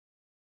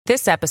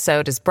This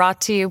episode is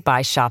brought to you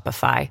by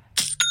Shopify.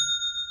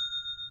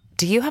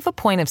 Do you have a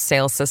point of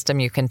sale system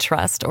you can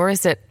trust, or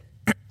is it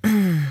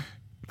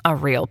a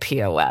real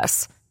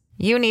POS?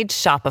 You need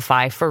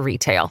Shopify for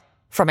retail.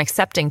 From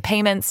accepting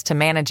payments to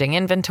managing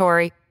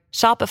inventory,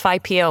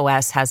 Shopify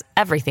POS has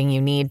everything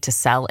you need to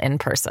sell in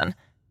person.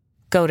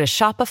 Go to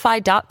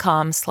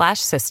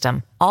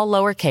shopify.com/system, all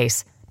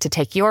lowercase, to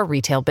take your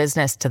retail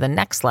business to the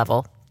next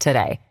level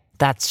today.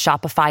 That's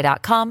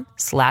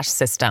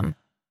shopify.com/system.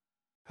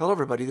 Hello,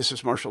 everybody. This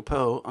is Marshall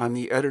Poe. I'm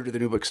the editor of the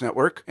New Books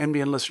Network.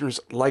 NBN listeners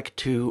like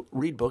to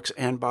read books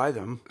and buy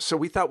them. So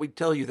we thought we'd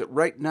tell you that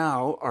right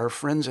now, our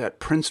friends at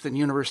Princeton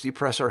University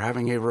Press are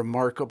having a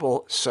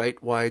remarkable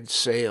site-wide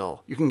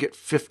sale. You can get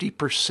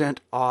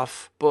 50%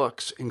 off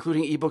books,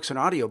 including ebooks and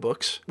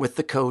audiobooks, with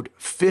the code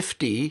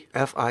 50,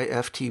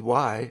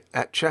 F-I-F-T-Y,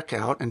 at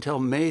checkout until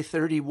May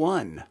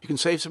 31. You can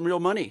save some real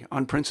money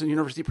on Princeton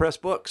University Press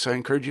books. I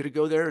encourage you to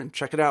go there and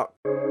check it out.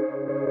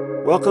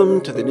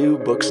 Welcome to the New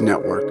Books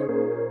Network.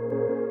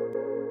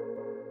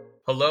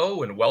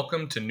 Hello and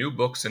welcome to New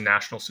Books in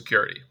National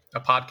Security, a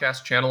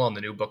podcast channel on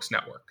the New Books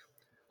Network.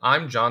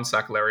 I'm John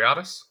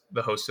Sakellariadis,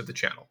 the host of the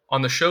channel.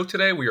 On the show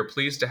today, we are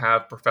pleased to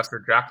have Professor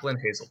Jacqueline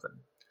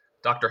Hazelton.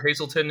 Dr.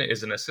 Hazelton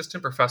is an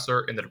assistant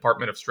professor in the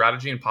Department of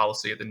Strategy and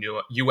Policy at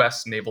the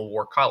U.S. Naval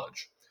War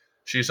College.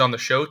 She is on the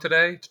show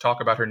today to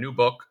talk about her new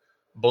book,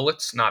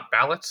 Bullets, Not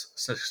Ballots: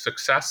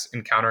 Success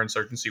in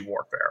Counterinsurgency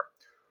Warfare.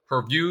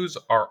 Her views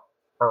are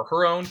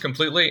her own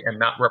completely and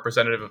not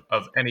representative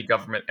of any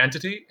government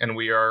entity, and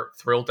we are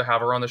thrilled to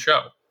have her on the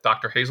show.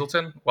 Dr.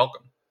 Hazelton,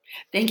 welcome.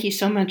 Thank you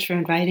so much for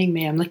inviting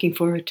me. I'm looking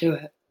forward to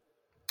it.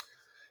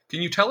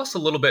 Can you tell us a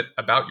little bit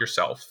about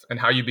yourself and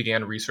how you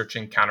began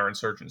researching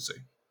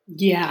counterinsurgency?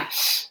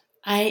 Yes,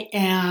 I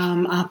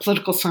am a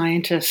political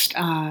scientist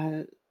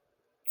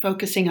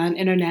focusing on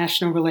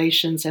international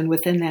relations and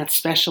within that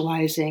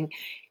specializing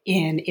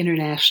in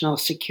international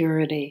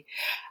security.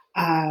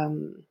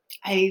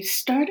 I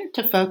started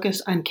to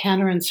focus on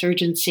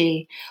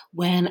counterinsurgency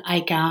when I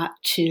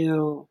got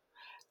to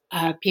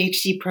a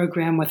PhD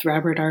program with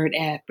Robert Art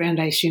at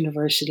Brandeis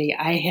University.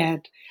 I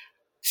had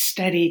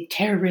studied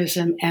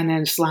terrorism and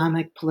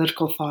Islamic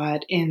political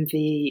thought in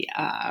the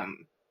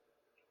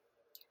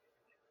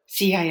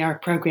CIR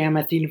program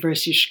at the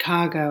University of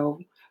Chicago.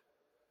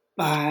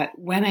 But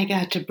when I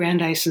got to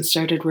Brandeis and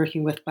started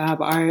working with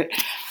Bob Art,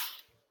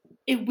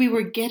 we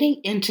were getting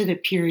into the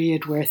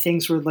period where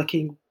things were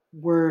looking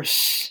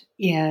worse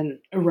in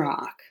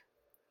Iraq.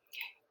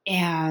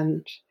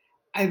 And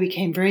I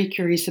became very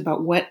curious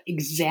about what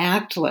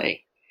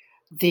exactly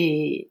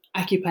the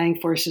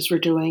occupying forces were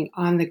doing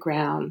on the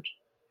ground,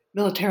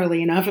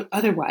 militarily and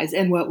otherwise,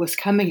 and what was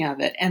coming of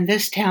it. And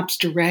this taps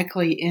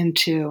directly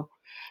into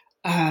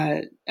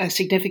a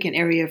significant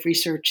area of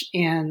research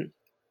in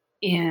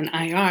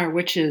IR,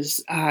 which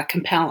is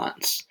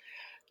compellence,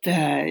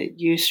 the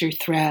use or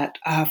threat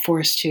of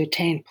force to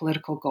attain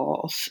political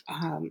goals.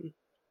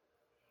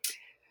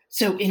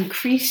 So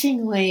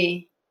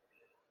increasingly,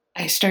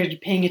 I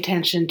started paying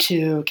attention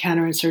to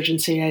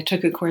counterinsurgency. I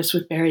took a course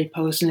with Barry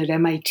Posen at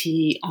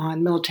MIT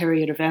on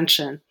military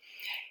intervention.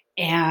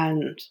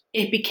 And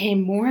it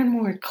became more and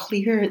more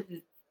clear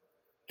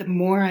the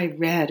more I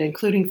read,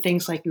 including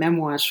things like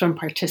memoirs from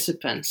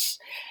participants,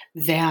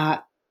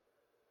 that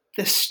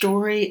the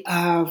story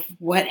of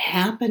what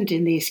happened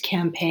in these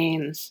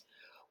campaigns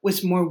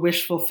was more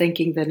wishful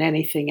thinking than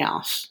anything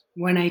else.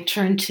 When I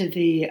turned to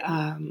the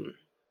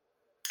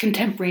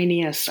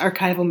contemporaneous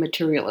archival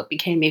material, it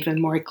became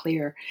even more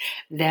clear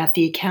that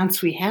the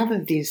accounts we have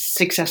of these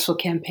successful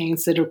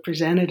campaigns that are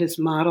presented as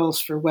models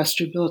for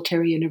Western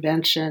military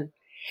intervention,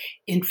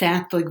 in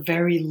fact, look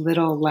very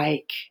little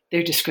like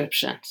their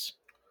descriptions.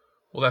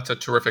 Well, that's a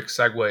terrific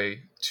segue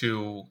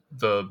to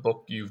the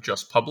book you've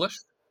just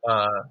published,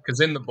 because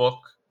in the book,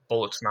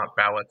 Bullets, Not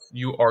Ballots,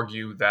 you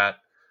argue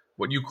that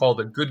what you call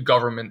the good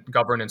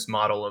governance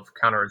model of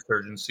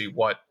counterinsurgency,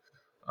 what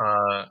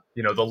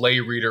the lay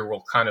reader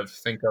will kind of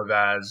think of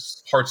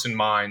as hearts and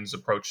minds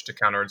approach to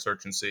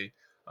counterinsurgency,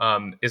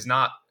 is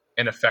not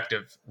an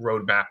effective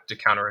roadmap to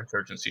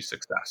counterinsurgency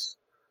success.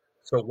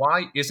 So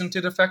why isn't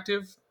it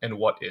effective, and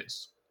what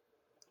is?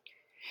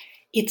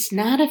 It's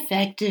not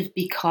effective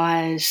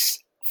because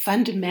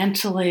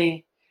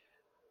fundamentally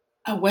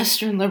a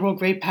Western liberal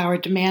great power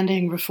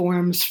demanding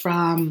reforms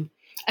from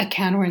a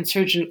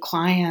counterinsurgent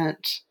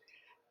client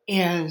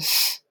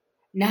is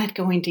not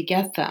going to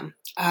get them.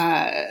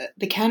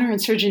 The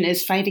counterinsurgent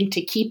is fighting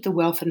to keep the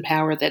wealth and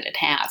power that it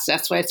has.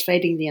 That's why it's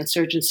fighting the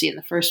insurgency in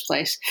the first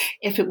place.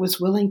 If it was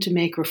willing to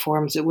make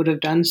reforms, it would have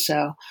done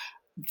so.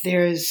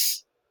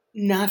 There's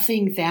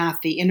nothing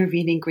that the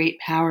intervening great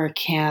power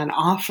can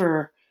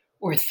offer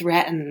or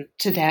threaten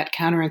to that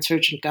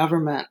counterinsurgent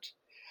government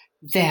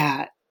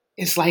that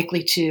is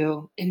likely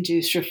to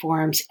induce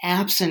reforms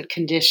absent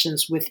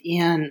conditions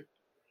within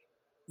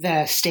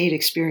the state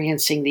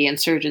experiencing the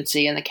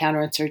insurgency and the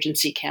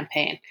counterinsurgency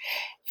campaign.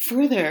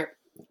 Further,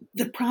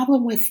 the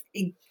problem with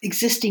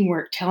existing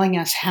work telling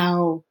us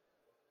how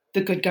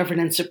the good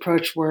governance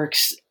approach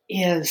works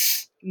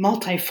is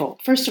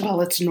multifold. First of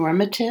all, it's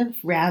normative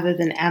rather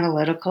than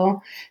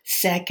analytical.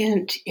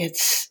 Second,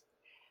 it's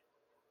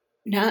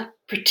not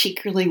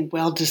particularly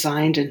well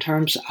designed in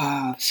terms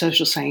of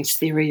social science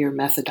theory or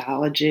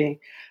methodology.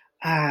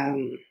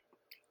 And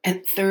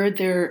third,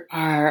 there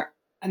are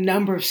a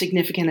number of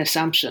significant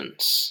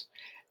assumptions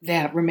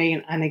that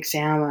remain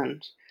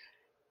unexamined.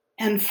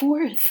 And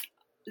fourth,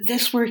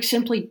 this work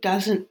simply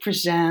doesn't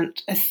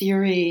present a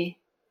theory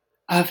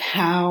of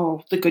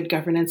how the good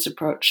governance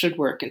approach should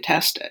work and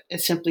test it.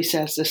 It simply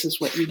says this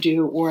is what you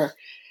do or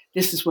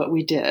this is what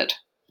we did.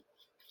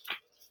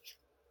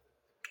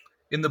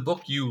 In the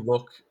book, you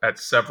look at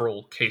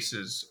several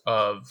cases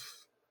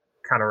of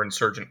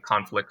counterinsurgent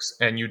conflicts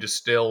and you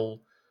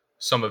distill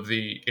some of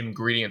the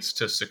ingredients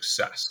to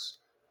success.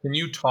 Can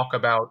you talk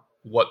about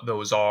what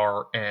those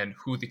are and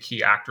who the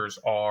key actors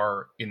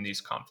are in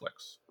these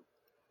conflicts?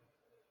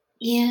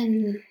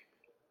 In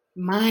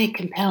my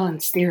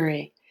compellence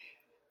theory,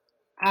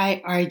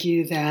 I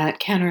argue that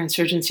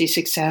counterinsurgency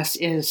success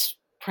is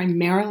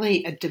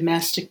primarily a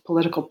domestic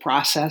political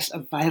process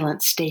of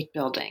violent state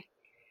building.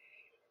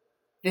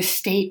 The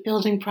state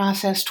building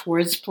process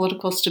towards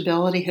political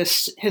stability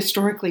has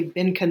historically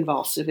been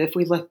convulsive. If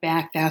we look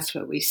back, that's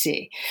what we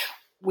see.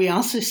 We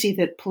also see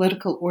that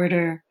political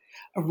order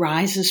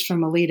arises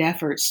from elite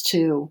efforts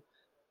to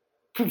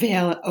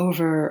prevail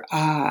over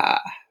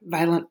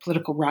violent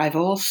political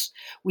rivals.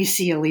 We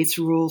see elites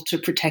rule to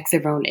protect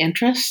their own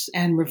interests,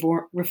 and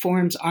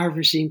reforms are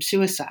regime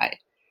suicide.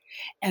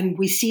 And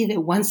we see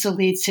that once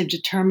elites have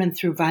determined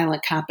through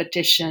violent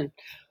competition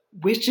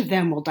which of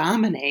them will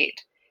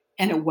dominate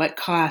and at what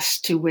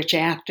cost to which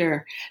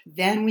actor,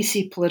 then we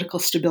see political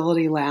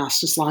stability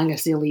last as long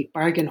as the elite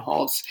bargain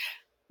holds.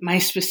 My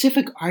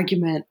specific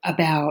argument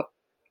about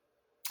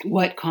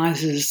what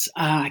causes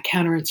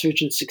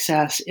counterinsurgent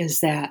success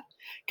is that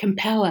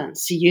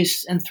compellence,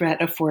 use and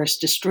threat of force,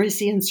 destroys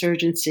the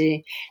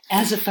insurgency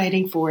as a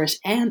fighting force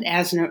and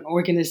as an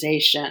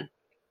organization,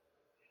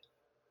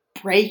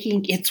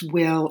 breaking its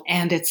will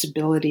and its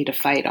ability to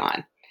fight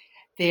on.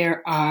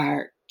 There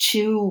are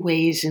two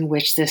ways in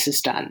which this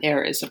is done.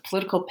 There is a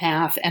political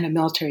path and a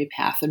military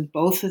path, and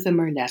both of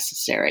them are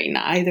necessary.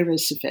 Neither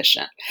is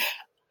sufficient.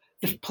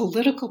 The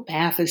political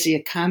path is the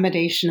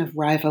accommodation of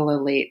rival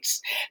elites.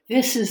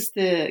 This is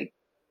the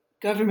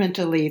government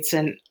elites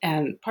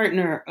and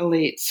partner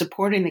elites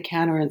supporting the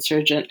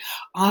counterinsurgent,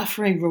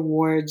 offering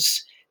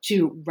rewards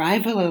to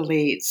rival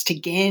elites to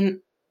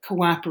gain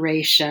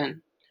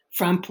cooperation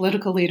from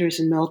political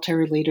leaders and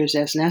military leaders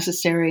as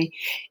necessary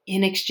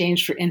in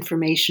exchange for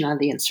information on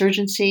the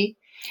insurgency,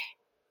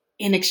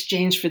 in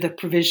exchange for the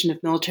provision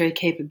of military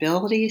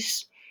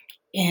capabilities,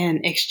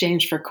 in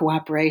exchange for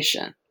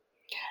cooperation.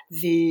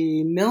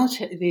 The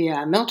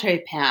military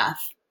path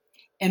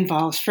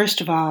involves,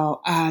 first of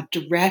all, a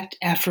direct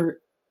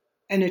effort,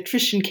 an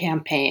attrition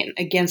campaign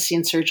against the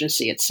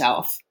insurgency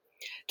itself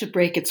to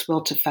break its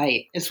will to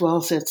fight, as well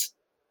as its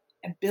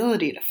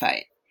ability to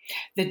fight.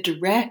 The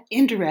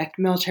indirect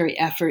military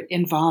effort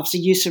involves the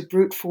use of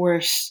brute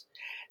force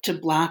to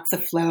block the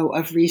flow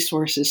of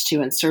resources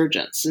to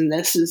insurgents, and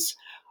this is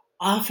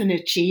often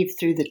achieved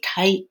through the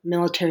tight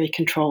military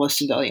control of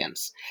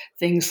civilians,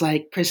 things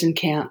like prison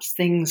camps,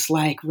 things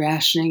like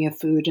rationing of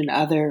food and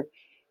other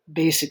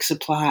basic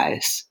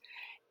supplies.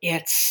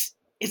 It's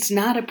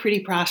not a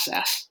pretty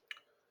process.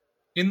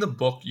 In the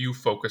book, you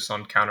focus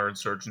on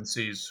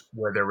counterinsurgencies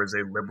where there is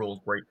a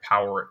liberal great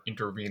power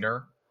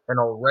intervener. And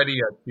already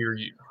I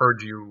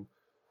heard you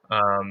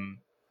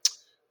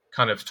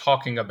kind of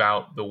talking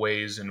about the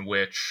ways in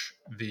which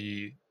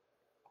the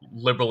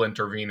liberal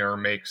intervener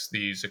makes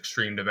these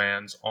extreme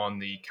demands on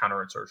the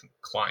counterinsurgent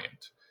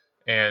client.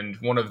 And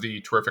one of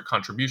the terrific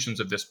contributions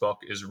of this book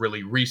is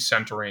really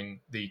recentering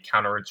the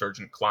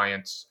counterinsurgent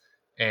clients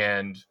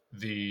and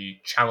the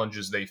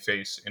challenges they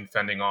face in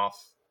fending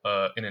off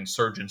an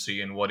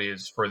insurgency in what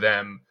is, for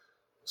them,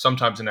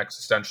 sometimes an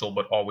existential,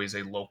 but always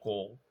a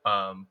local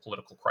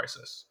political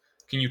crisis.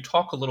 Can you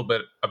talk a little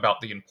bit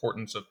about the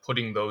importance of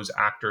putting those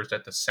actors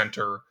at the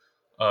center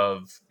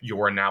of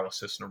your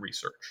analysis and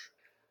research?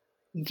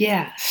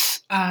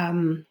 Yes.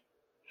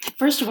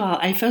 First of all,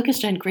 I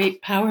focused on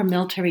great power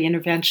military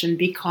intervention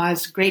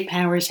because great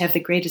powers have the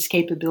greatest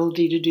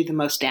capability to do the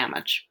most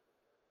damage.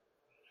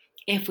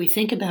 If we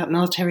think about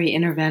military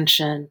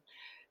intervention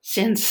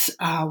since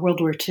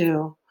World War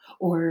II,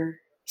 or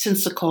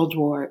since the Cold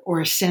War,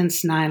 or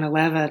since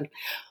 9/11,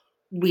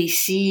 we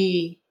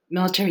see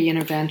military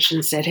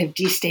interventions that have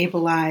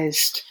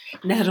destabilized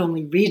not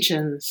only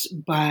regions,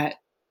 but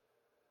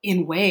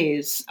in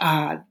ways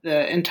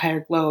the entire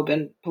globe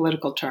in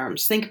political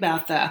terms. Think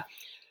about the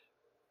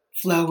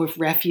flow of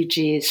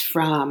refugees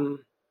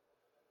from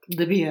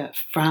Libya,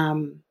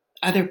 from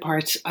other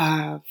parts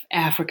of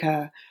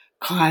Africa,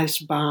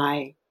 caused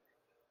by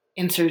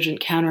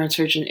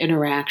counterinsurgent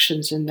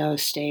interactions in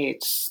those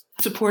states,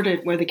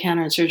 where the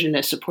counterinsurgent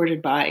is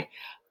supported by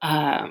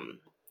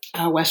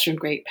a Western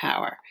great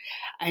power.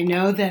 I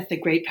know that the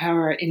great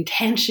power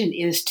intention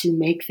is to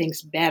make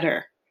things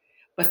better,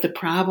 but the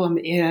problem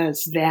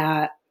is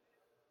that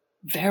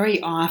very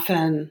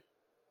often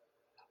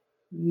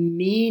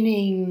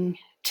meaning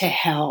to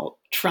help,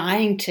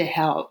 trying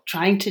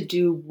to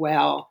do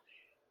well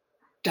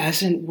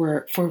doesn't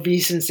work for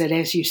reasons that,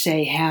 as you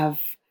say, have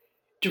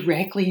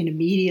directly and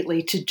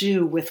immediately to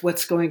do with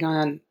what's going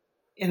on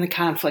in the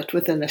conflict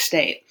within the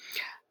state.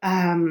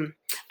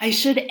 I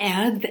should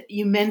add that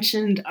you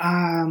mentioned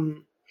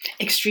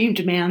extreme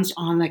demands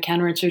on the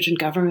counterinsurgent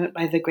government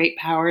by the great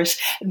powers.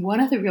 And one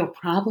of the real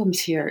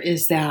problems here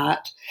is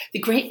that the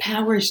great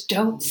powers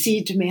don't see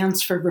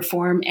demands for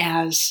reform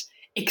as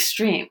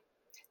extreme.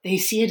 They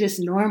see it as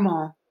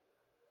normal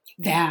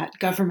that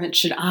government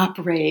should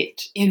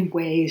operate in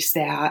ways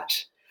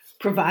that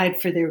provide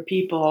for their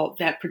people,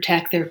 that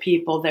protect their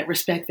people, that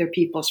respect their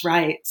people's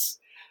rights.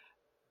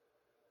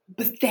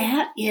 But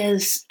that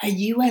is a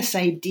U.S.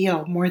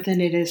 ideal more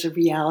than it is a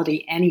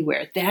reality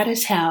anywhere. That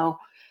is how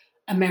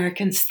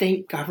Americans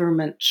think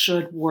government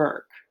should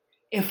work.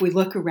 If we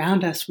look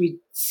around us, we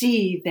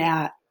see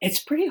that it's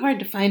pretty hard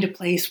to find a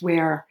place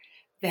where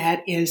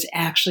that is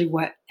actually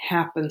what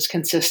happens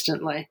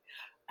consistently.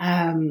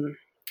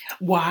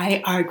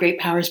 Why are great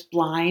powers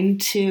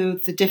blind to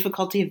the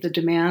difficulty of the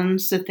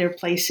demands that they're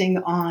placing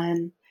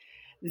on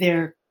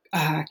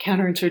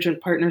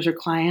counterinsurgent partners or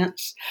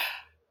clients?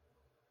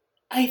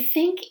 I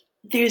think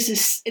there's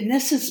this, and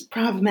this is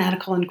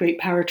problematical in great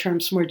power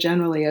terms more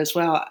generally as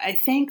well. I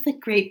think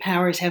that great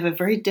powers have a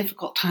very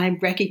difficult time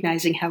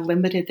recognizing how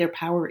limited their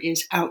power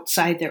is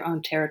outside their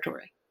own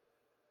territory.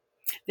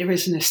 There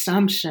is an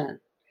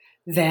assumption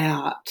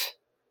that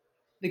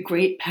the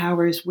great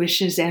powers'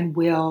 wishes and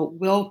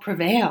will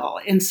prevail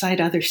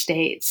inside other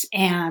states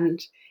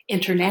and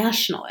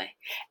internationally.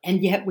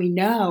 And yet we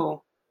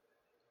know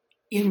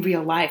in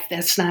real life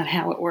that's not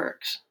how it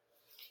works.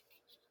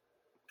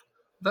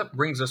 That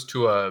brings us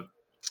to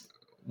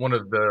one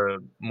of the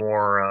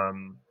more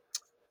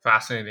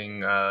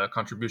fascinating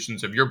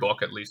contributions of your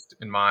book, at least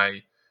in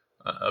my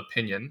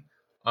opinion.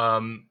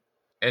 And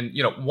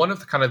one of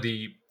the kind of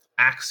the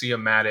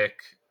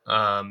axiomatic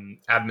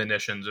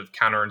admonitions of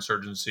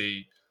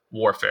counterinsurgency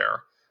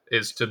warfare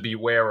is to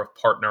beware of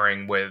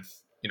partnering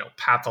with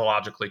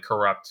pathologically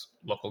corrupt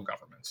local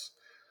governments.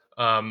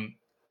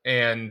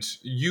 And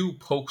you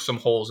poke some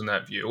holes in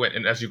that view.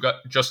 And as you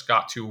just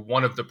got to,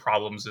 one of the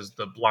problems is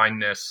the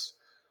blindness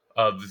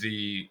of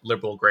the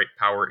liberal great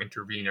power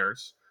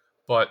interveners.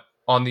 But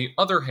on the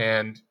other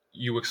hand,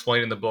 you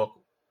explain in the book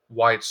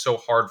why it's so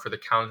hard for the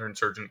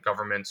counterinsurgent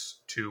governments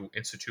to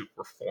institute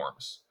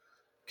reforms.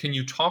 Can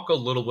you talk a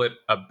little bit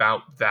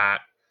about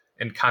that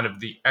and kind of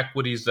the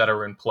equities that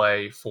are in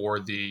play for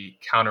the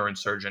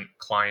counterinsurgent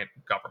client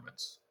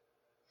governments?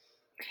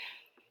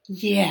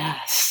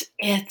 Yes,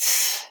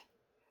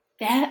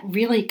 that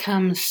really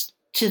comes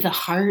to the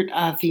heart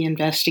of the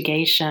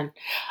investigation.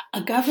 A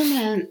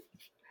government,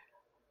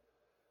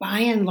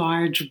 by and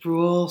large,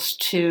 rules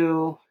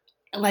to,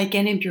 like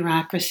any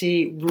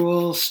bureaucracy,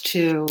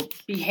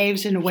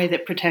 behaves in a way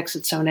that protects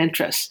its own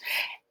interests.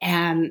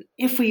 And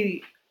if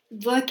we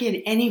look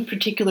at any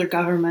particular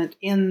government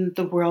in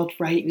the world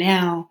right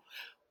now,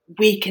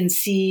 we can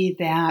see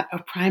that a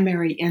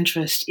primary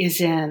interest is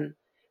in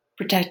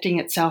protecting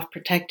itself,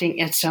 protecting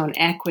its own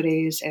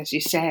equities, as you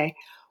say.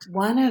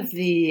 One of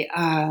the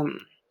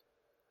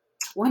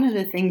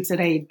things that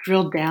I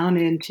drilled down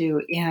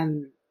into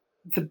in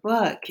the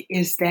book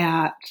is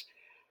that,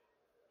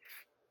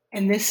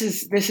 and this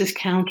is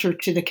counter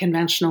to the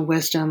conventional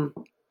wisdom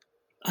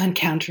on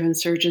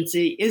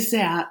counterinsurgency, is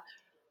that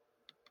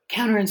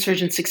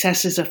counterinsurgent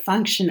success is a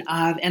function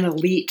of an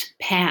elite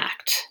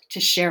pact to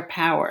share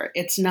power.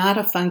 It's not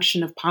a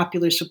function of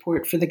popular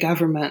support for the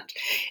government.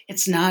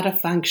 It's not a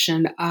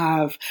function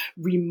of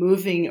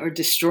removing or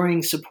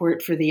destroying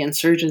support for the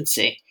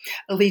insurgency.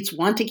 Elites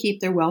want to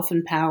keep their wealth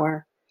and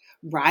power.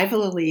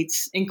 Rival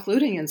elites,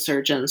 including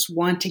insurgents,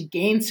 want to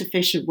gain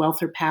sufficient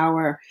wealth or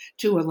power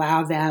to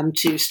allow them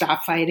to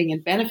stop fighting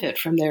and benefit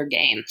from their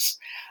gains.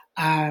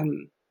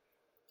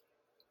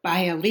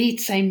 By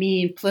elites, I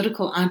mean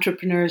political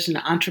entrepreneurs and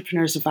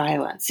entrepreneurs of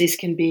violence. These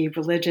can be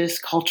religious,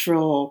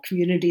 cultural,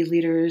 community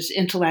leaders,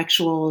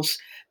 intellectuals,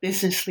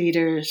 business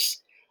leaders,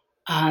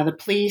 the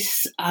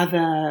police,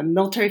 the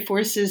military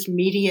forces,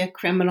 media,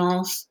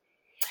 criminals,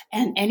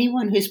 and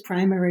anyone whose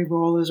primary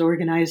role is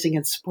organizing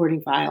and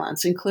supporting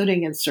violence,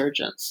 including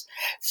insurgents.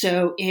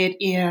 So it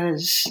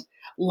is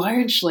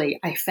largely,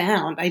 I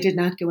did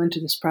not go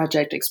into this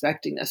project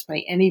expecting this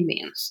by any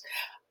means.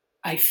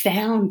 I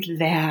found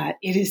that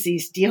it is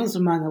these deals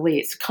among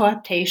elites,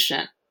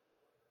 cooptation,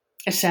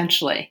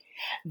 essentially,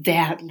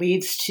 that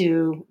leads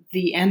to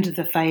the end of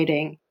the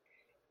fighting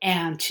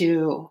and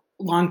to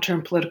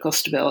long-term political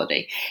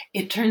stability.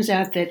 It turns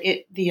out that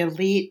the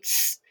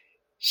elites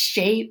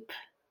shape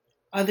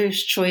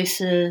others'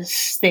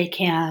 choices. They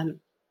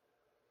can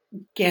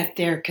get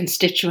their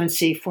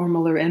constituency,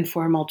 formal or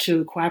informal,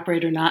 to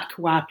cooperate or not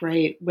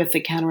cooperate with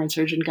the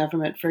counterinsurgent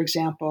government, for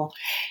example.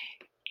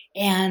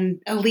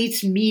 And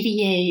elites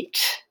mediate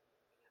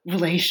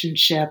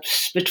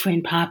relationships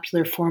between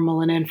popular,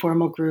 formal, and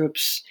informal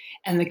groups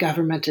and the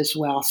government as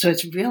well. So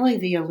it's really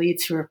the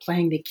elites who are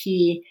playing the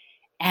key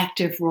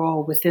active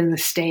role within the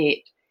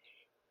state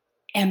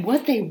And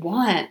what they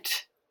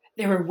want,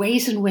 there are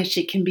ways in which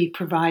it can be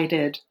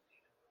provided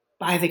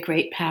by the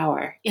great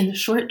power in the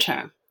short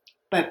term,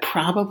 but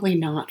probably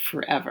not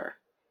forever.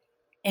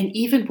 And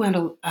even when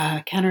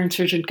a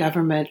counterinsurgent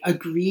government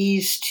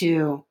agrees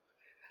to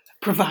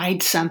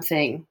provide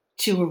something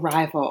to a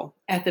rival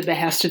at the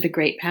behest of the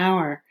great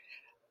power,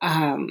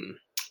 the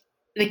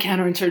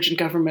counterinsurgent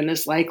government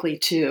is likely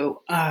to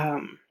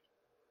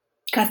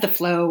cut the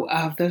flow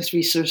of those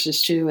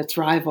resources to its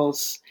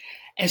rivals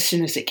as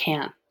soon as it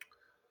can.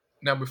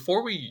 Now,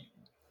 before we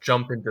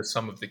jump into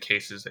some of the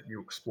cases that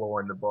you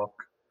explore in the book,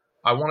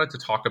 I wanted to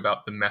talk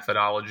about the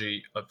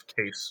methodology of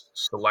case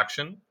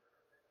selection.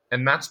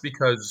 And that's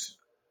because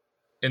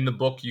in the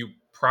book, you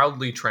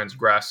proudly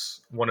transgress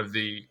one of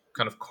the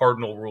kind of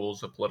cardinal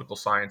rules of political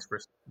science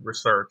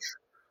research,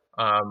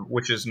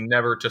 which is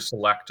never to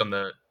select on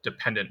the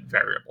dependent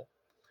variable.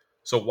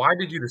 So why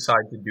did you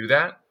decide to do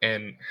that,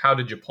 and how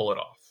did you pull it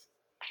off?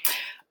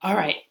 All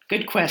right,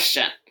 good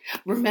question.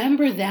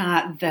 Remember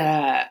that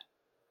the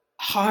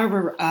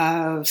horror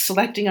of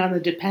selecting on the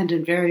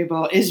dependent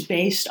variable is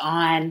based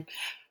on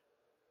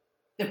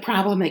the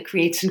problem it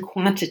creates in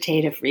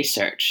quantitative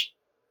research.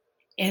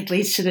 It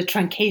leads to the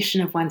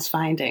truncation of one's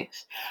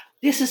findings.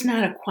 This is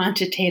not a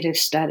quantitative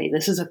study.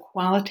 This is a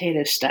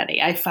qualitative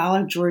study. I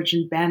followed George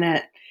and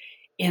Bennett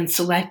in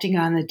selecting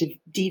on the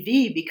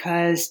DV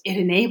because it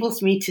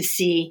enables me to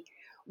see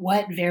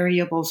what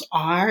variables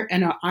are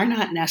and are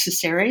not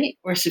necessary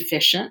or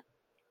sufficient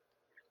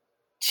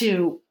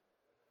to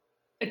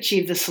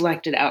achieve the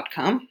selected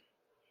outcome.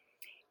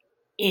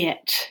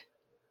 It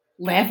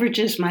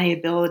leverages my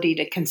ability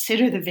to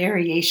consider the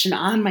variation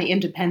on my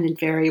independent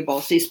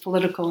variables, these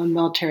political and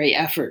military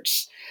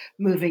efforts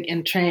moving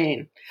in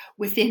train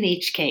within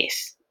each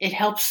case. It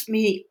helps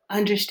me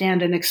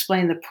understand and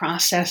explain the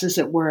processes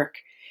at work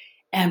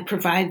and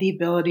provide the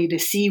ability to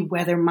see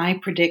whether my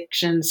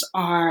predictions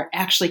are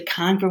actually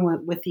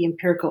congruent with the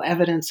empirical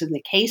evidence in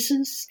the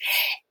cases.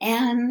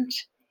 And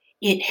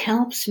it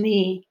helps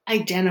me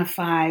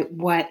identify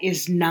what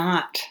is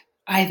not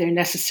either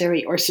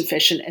necessary or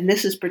sufficient. And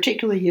this is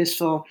particularly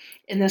useful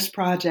in this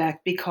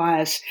project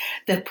because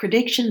the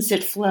predictions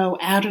that flow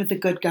out of the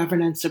good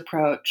governance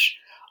approach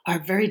are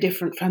very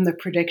different from the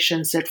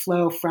predictions that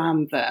flow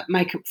from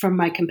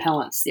my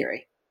compellence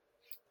theory.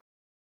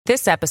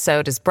 This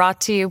episode is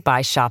brought to you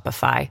by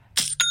Shopify.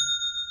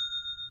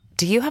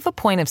 Do you have a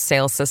point of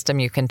sale system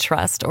you can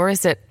trust, or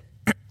is it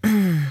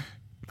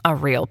a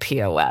real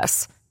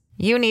POS?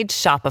 You need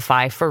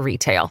Shopify for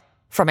retail.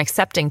 From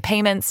accepting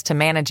payments to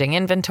managing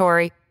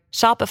inventory,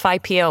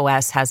 Shopify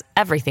POS has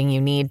everything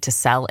you need to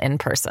sell in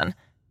person.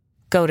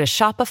 Go to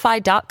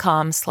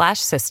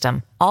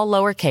shopify.com/system, all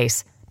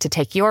lowercase, to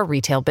take your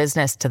retail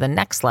business to the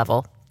next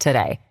level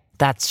today.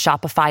 That's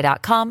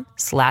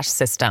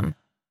shopify.com/system.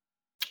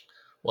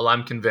 Well,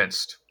 I'm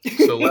convinced.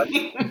 So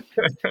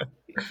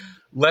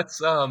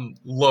let's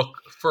look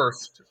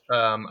first.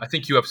 I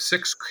think you have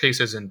 6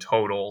 cases in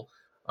total.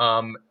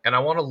 And I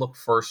want to look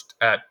first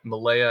at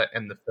Malaya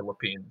and the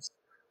Philippines,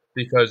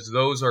 because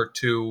those are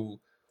 2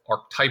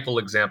 archetypal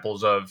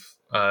examples of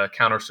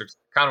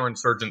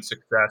counterinsurgent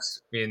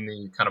success in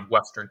the kind of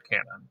Western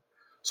canon.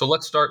 So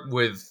let's start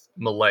with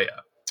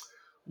Malaya.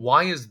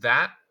 Why is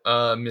that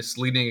a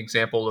misleading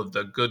example of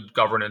the good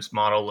governance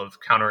model of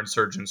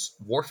counterinsurgents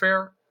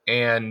warfare?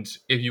 And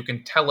if you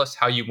can tell us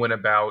how you went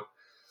about,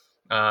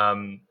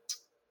 in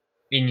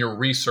your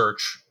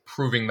research,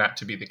 proving that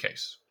to be the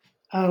case.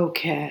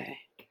 Okay.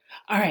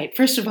 All right.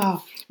 First of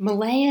all,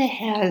 Malaya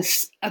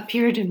has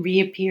appeared and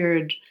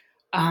reappeared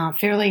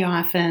fairly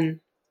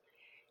often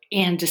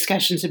in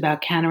discussions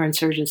about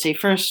counterinsurgency,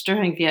 first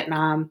during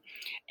Vietnam,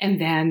 and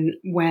then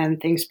when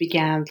things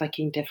began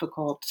looking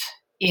difficult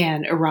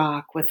in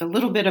Iraq, with a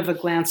little bit of a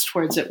glance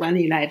towards it when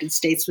the United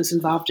States was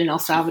involved in El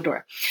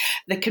Salvador.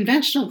 The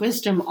conventional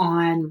wisdom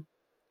on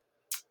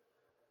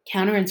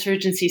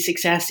counterinsurgency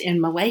success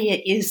in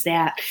Malaya is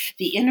that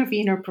the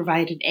intervener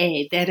provided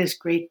aid, that is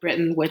Great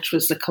Britain, which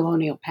was the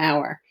colonial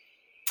power.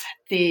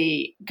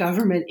 The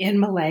government in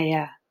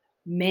Malaya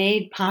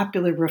made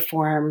popular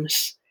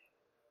reforms,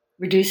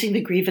 reducing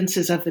the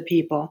grievances of the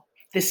people.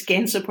 This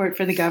gained support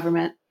for the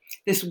government.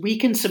 This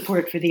weakened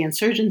support for the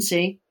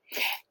insurgency.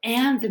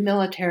 And the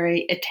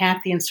military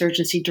attacked the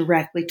insurgency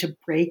directly to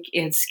break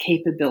its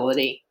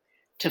capability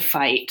to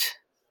fight.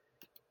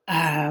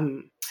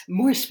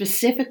 More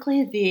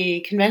specifically, the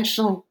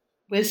conventional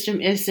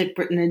wisdom is that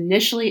Britain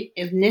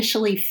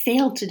initially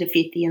failed to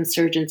defeat the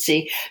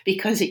insurgency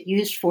because it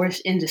used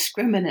force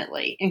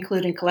indiscriminately,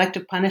 including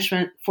collective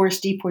punishment,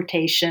 forced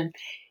deportation,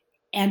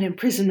 and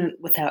imprisonment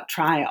without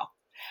trial.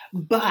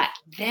 But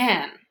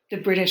then the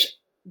British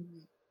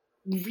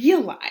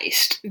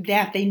realized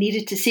that they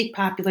needed to seek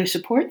popular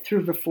support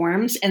through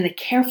reforms and the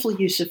careful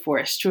use of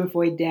force to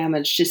avoid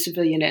damage to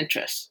civilian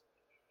interests.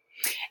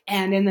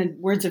 And in the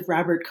words of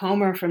Robert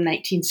Comer from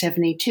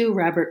 1972,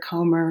 Robert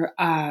Comer,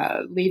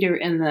 leader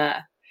in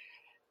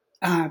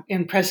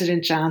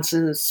President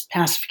Johnson's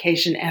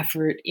pacification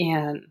effort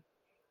in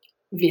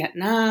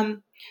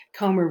Vietnam,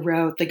 Comer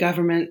wrote, the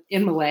government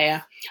in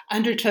Malaya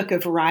undertook a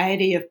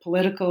variety of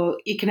political,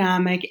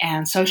 economic,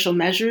 and social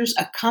measures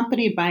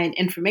accompanied by an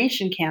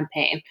information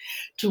campaign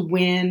to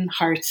win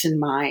hearts and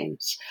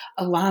minds,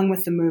 along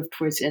with the move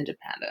towards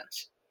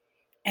independence.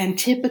 And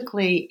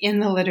typically in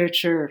the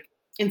literature,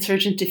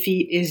 insurgent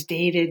defeat is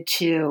dated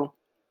to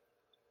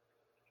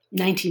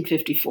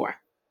 1954.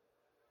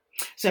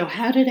 So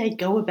how did I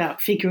go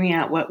about figuring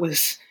out what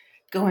was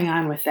going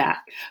on with that?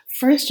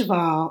 First of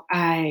all,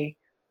 I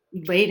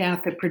laid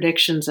out the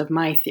predictions of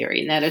my theory.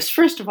 And that is,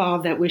 first of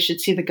all, that we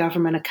should see the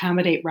government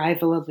accommodate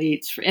rival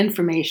elites for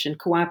information,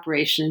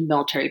 cooperation, and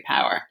military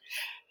power.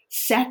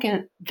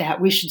 Second, that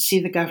we should see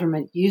the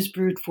government use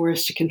brute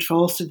force to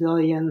control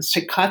civilians,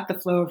 to cut the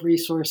flow of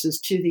resources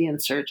to the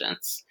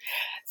insurgents.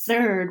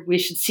 Third, we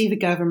should see the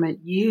government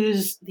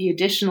use the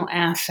additional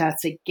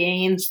assets it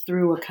gains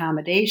through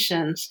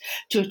accommodations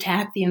to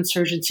attack the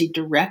insurgency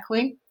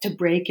directly, to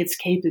break its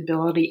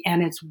capability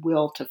and its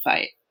will to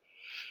fight.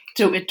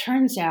 So it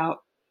turns out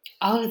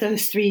all of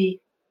those three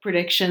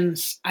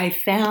predictions I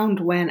found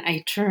when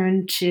I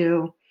turned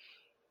to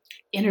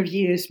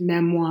interviews,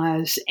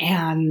 memoirs,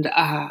 and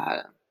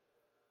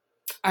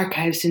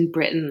archives in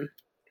Britain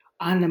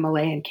on the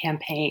Malayan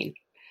campaign.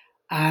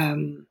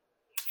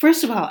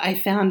 First of all, I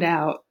found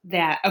out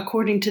that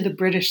according to the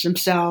British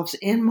themselves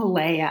in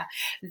Malaya,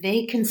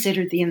 they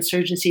considered the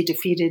insurgency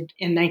defeated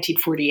in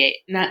 1948,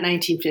 not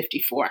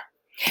 1954.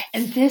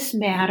 And this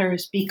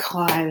matters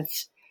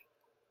because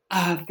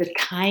of the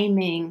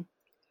timing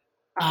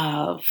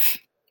of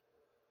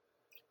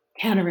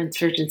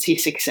counterinsurgency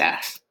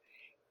success.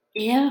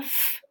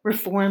 If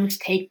reforms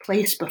take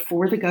place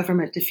before the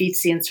government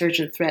defeats the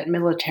insurgent threat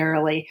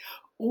militarily,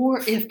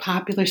 or if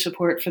popular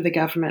support for the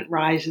government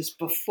rises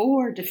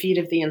before defeat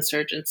of the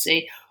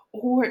insurgency,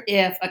 or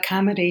if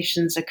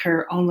accommodations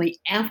occur only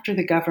after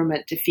the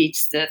government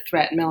defeats the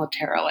threat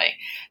militarily,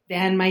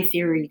 then my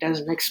theory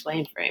doesn't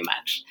explain very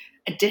much.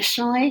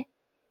 Additionally,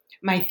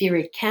 my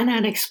theory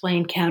cannot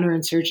explain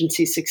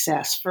counterinsurgency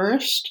success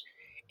first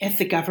if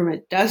the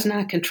government does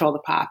not control the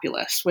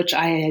populace, which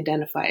I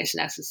identify as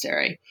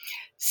necessary.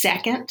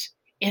 Second,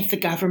 if the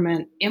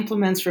government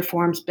implements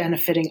reforms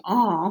benefiting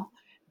all,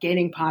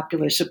 gaining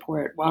popular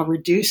support while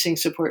reducing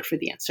support for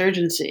the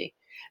insurgency,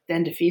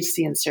 then defeats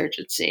the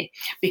insurgency,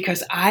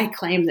 because I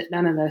claim that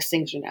none of those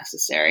things are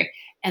necessary.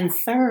 And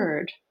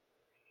third,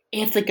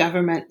 if the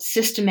government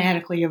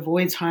systematically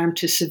avoids harm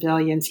to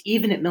civilians,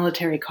 even at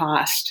military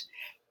cost,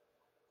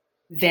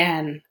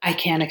 then I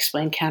can't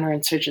explain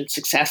counterinsurgent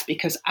success,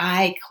 because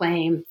I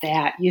claim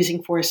that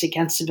using force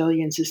against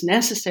civilians is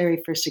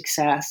necessary for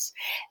success,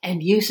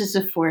 and uses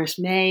of force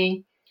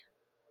may,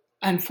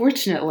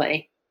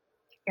 unfortunately,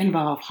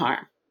 involve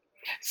harm.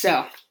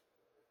 So,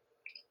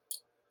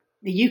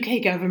 the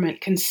UK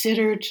government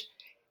considered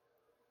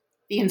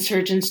the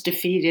insurgents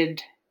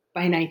defeated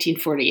by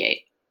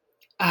 1948.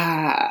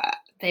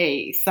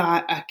 They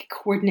thought a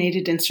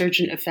coordinated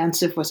insurgent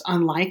offensive was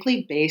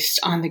unlikely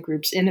based on the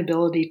group's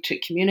inability to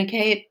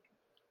communicate.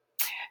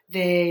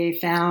 They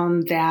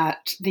found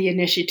that the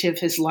initiative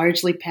has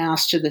largely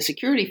passed to the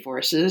security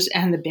forces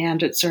and the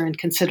bandits are in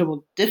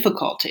considerable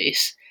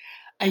difficulties.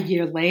 A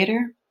year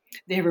later,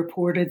 they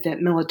reported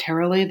that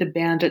militarily the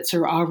bandits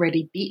are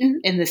already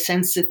beaten in the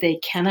sense that they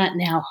cannot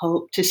now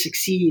hope to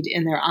succeed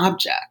in their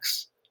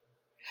objects.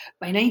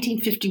 By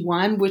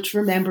 1951, which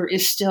remember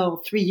is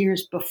still 3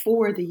 years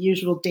before the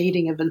usual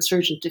dating of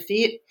insurgent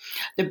defeat,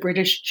 the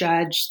British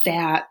judged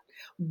that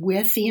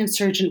with the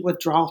insurgent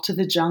withdrawal to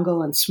the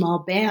jungle in small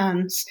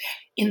bands,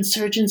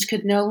 insurgents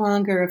could no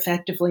longer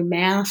effectively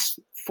mass,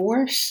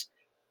 force,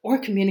 or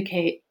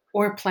communicate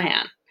or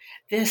plan.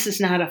 This is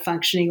not a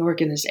functioning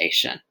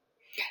organization.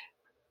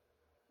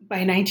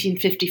 By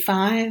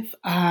 1955,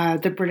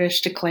 the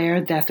British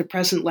declared that the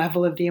present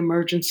level of the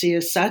emergency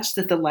is such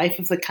that the life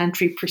of the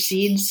country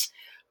proceeds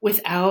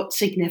without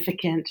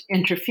significant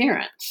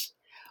interference,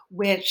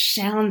 which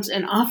sounds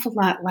an awful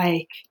lot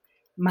like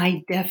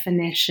my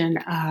definition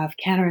of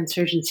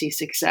counterinsurgency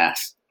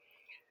success.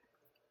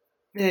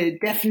 The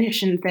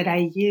definition that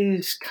I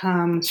use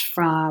comes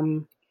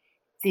from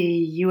the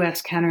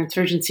U.S.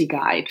 Counterinsurgency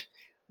Guide,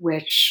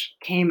 which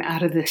came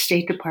out of the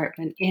State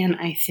Department in,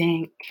 I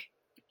think,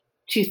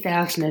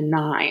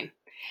 2009.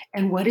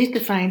 And what it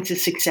defines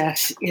as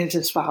success is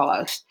as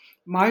follows: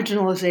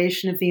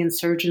 marginalization of the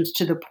insurgents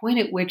to the point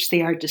at which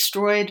they are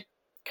destroyed,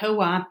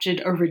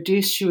 co-opted, or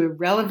reduced to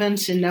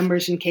irrelevance in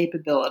numbers and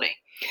capability.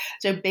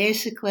 So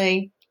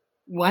basically,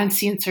 once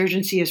the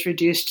insurgency is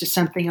reduced to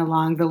something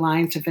along the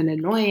lines of an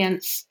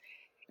annoyance,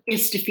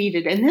 it's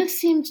defeated. And this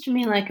seems to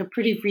me like a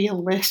pretty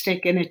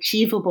realistic and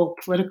achievable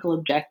political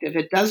objective.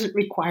 It doesn't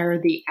require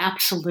the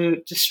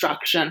absolute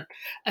destruction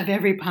of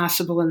every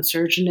possible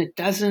insurgent. It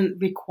doesn't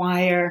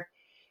require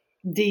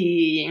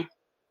the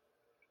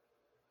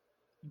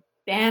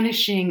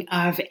banishing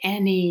of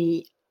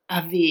any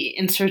of the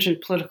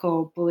insurgent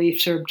political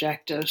beliefs or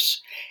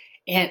objectives.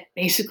 It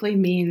basically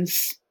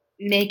means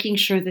making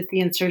sure that the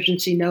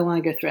insurgency no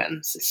longer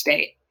threatens the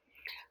state.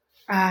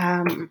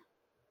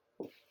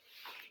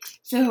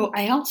 So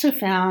I also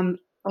found,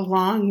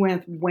 along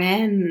with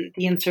when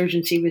the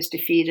insurgency was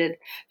defeated,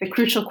 the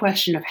crucial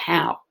question of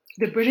how.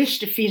 The British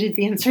defeated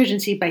the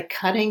insurgency by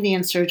cutting the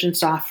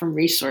insurgents off from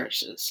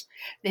resources.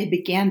 They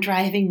began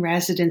driving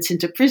residents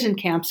into prison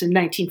camps in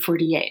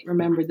 1948.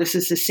 Remember, this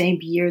is the same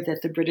year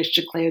that the British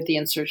declared the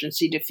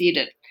insurgency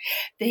defeated.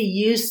 They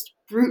used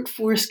brute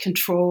force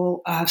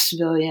control of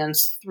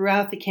civilians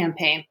throughout the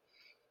campaign.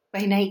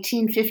 By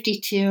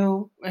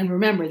 1952, and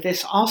remember,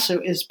 this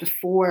also is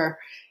before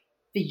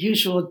the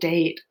usual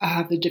date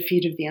of the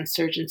defeat of the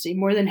insurgency,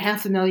 more than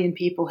 500,000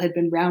 people had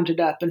been rounded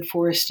up and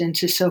forced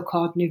into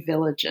so-called new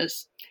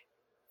villages.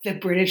 The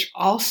British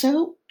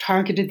also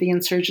targeted the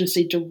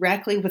insurgency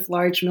directly with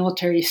large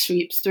military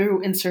sweeps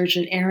through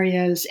insurgent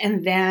areas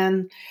and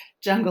then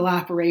jungle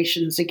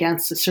operations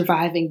against the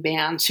surviving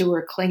bands who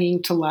were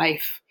clinging to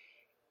life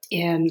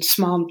in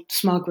small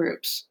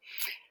groups.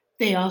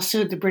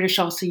 The British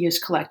also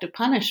used collective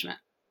punishment.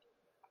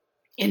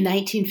 In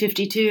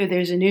 1952,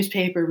 there's a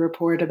newspaper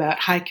report about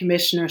High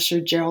Commissioner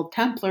Sir Gerald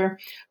Templer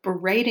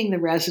berating the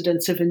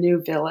residents of a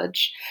new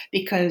village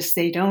because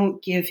they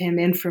don't give him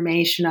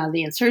information on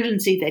the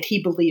insurgency that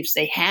he believes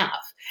they have.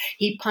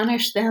 He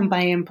punished them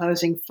by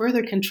imposing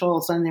further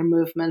controls on their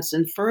movements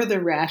and further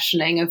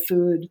rationing of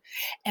food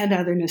and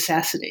other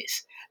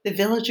necessities. The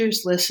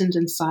villagers listened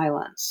in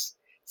silence,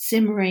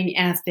 simmering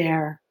at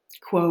their,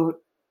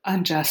 quote,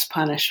 unjust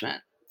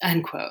punishment,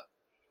 unquote.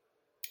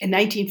 In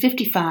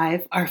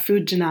 1955, our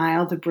food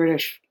denial, the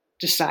British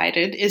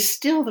decided, is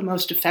still the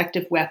most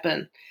effective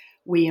weapon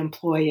we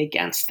employ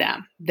against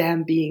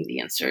them being the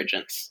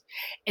insurgents.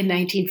 In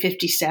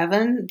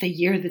 1957, the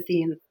year that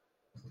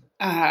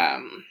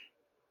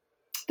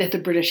the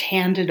British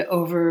handed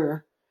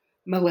over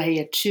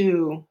Malaya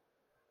to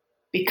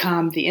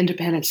become the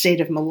independent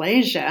state of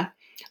Malaysia,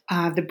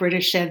 the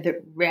British said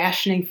that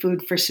rationing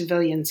food for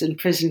civilians in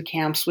prison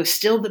camps was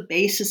still the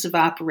basis of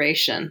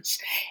operations,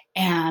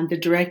 and the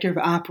director of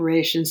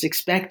operations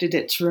expected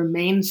it to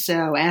remain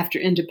so after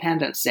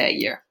independence that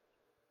year.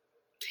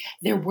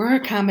 There were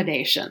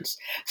accommodations.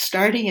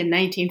 Starting in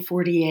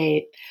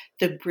 1948,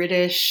 the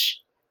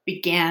British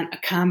began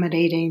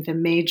accommodating the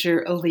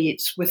major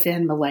elites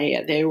within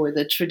Malaya. There were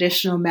the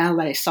traditional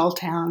Malay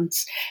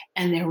sultans,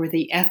 and there were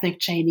the ethnic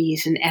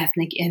Chinese and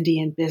ethnic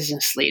Indian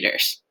business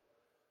leaders.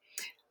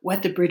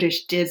 What the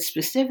British did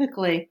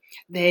specifically,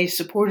 they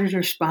supported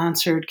or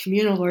sponsored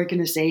communal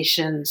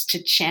organizations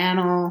to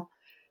channel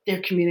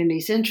their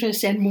community's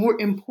interests and, more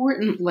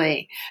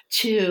importantly,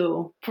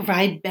 to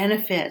provide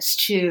benefits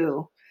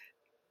to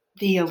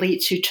the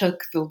elites who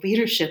took the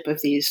leadership of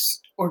these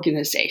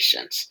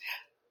organizations.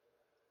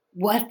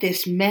 What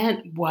this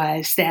meant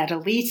was that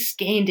elites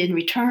gained in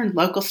return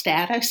local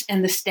status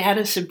and the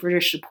status of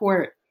British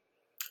support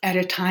at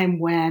a time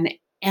when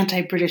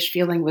anti-British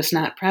feeling was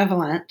not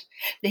prevalent.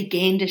 They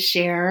gained a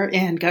share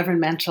in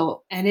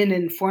governmental and in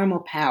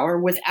informal power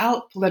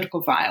without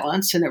political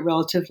violence and at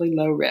relatively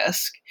low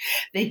risk.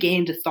 They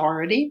gained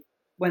authority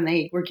when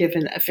they were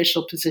given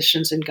official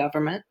positions in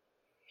government.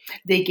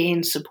 They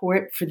gained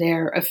support for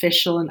their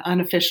official and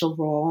unofficial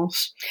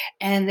roles,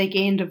 and they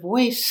gained a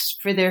voice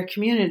for their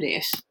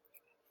communities.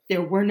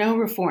 There were no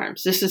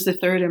reforms. This is the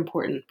third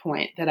important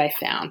point that I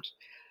found.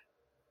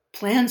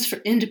 Plans for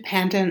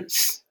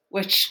independence,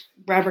 which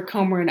Robert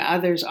Comer and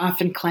others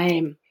often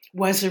claim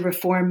was a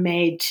reform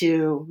made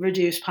to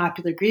reduce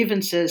popular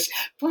grievances.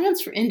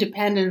 Plans for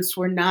independence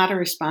were not a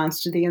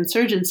response to the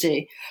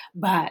insurgency,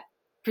 but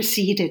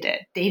preceded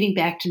it, dating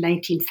back to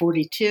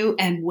 1942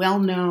 and well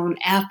known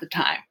at the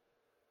time.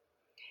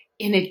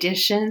 In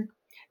addition,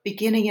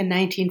 beginning in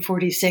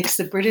 1946,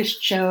 the British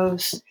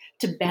chose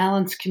to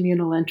balance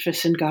communal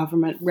interests in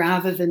government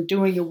rather than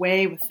doing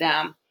away with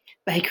them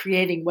by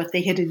creating what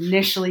they had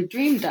initially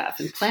dreamed of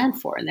and planned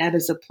for, and that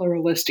is a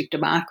pluralistic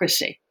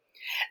democracy.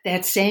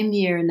 That same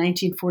year, in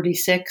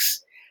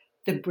 1946,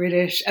 the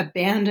British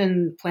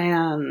abandoned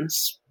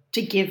plans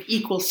to give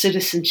equal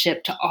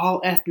citizenship to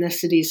all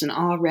ethnicities and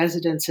all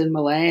residents in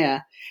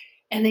Malaya,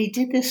 and they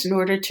did this in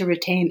order to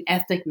retain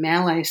ethnic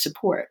Malay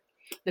support.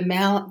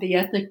 The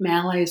ethnic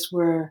Malays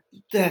were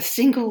the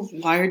single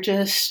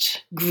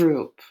largest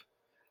group,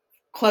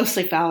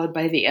 closely followed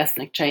by the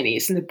ethnic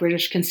Chinese, and the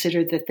British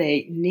considered that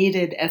they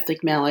needed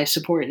ethnic Malay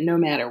support no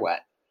matter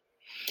what.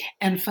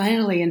 And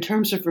finally, in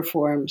terms of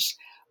reforms,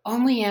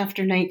 only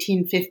after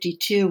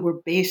 1952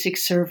 were basic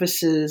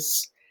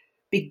services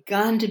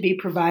begun to be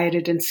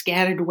provided in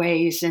scattered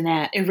ways and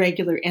at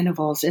irregular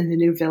intervals in the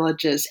new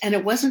villages. And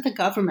it wasn't the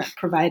government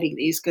providing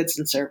these goods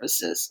and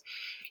services.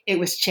 It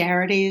was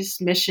charities,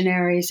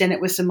 missionaries, and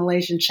it was the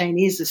Malaysian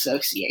Chinese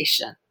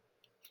Association.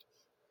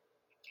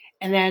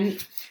 And then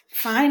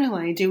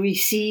finally, do we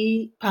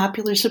see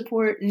popular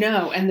support?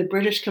 No, and the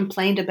British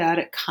complained about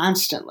it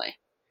constantly.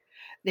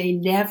 They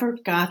never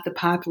got the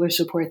popular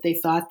support they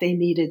thought they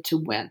needed to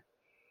win.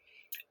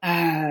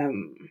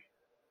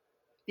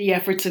 The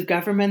efforts of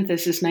government,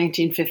 this is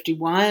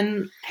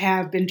 1951,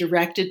 have been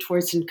directed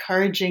towards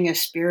encouraging a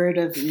spirit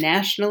of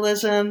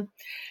nationalism,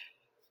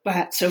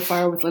 but so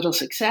far with little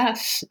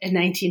success. In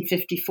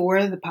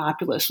 1954, the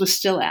populace was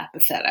still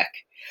apathetic.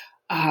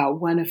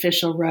 One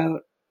official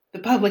wrote, "The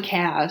public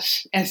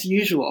has, as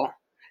usual,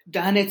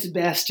 done its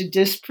best to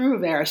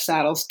disprove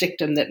Aristotle's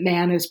dictum that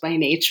man is by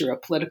nature a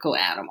political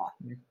animal."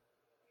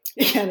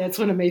 Yeah, that's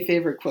one of my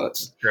favorite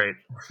quotes. Great.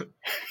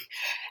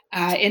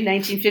 In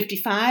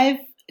 1955,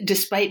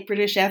 despite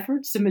British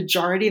efforts, the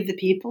majority of the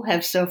people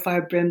have so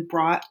far been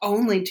brought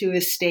only to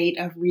a state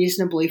of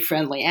reasonably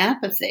friendly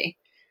apathy.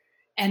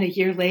 And a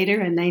year later,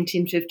 in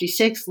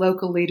 1956,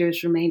 local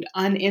leaders remained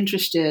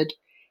uninterested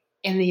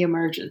in the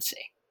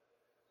emergency.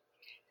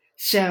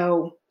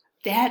 So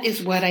that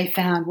is what I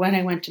found when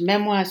I went to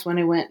Memoirs, when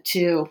I went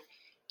to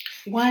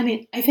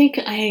I think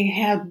I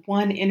had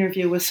one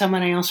interview with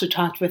someone I also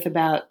talked with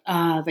about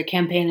the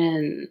campaign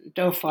in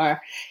Dhofar,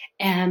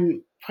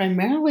 and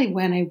primarily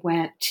when I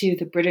went to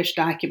the British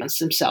documents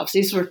themselves.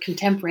 These were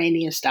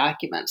contemporaneous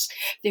documents.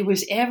 There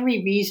was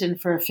every reason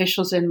for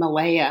officials in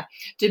Malaya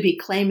to be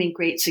claiming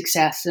great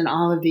success in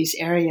all of these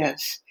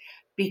areas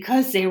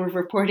because they were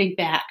reporting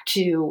back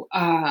to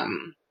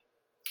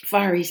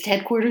Far East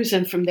headquarters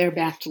and from there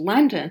back to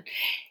London.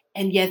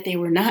 And yet they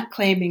were not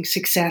claiming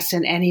success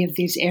in any of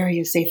these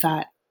areas they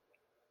thought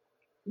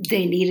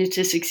they needed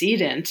to succeed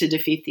in to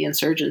defeat the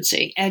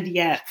insurgency. And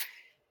yet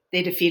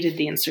they defeated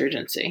the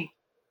insurgency.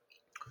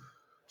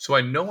 So I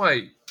know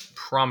I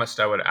promised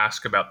I would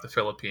ask about the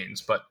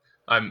Philippines, but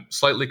I'm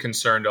slightly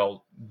concerned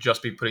I'll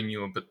just be putting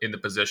you in the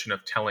position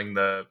of telling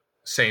the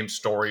same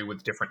story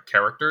with different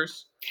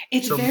characters.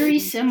 It's very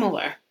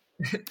similar.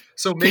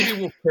 So maybe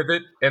we'll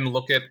pivot and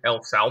look at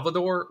El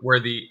Salvador, where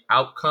the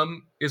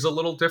outcome is a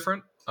little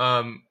different.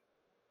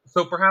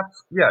 So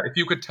perhaps, if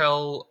you could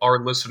tell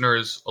our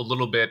listeners a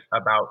little bit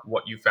about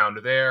what you found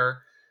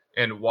there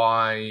and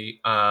why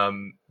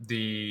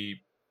the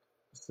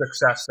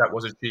success that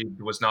was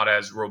achieved was not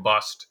as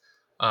robust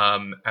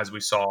as we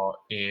saw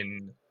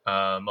in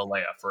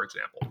Malaya, for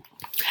example.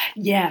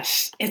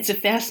 Yes, it's a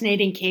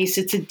fascinating case.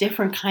 It's a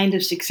different kind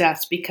of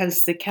success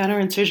because the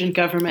counterinsurgent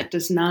government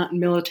does not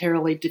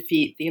militarily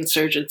defeat the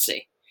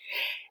insurgency.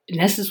 And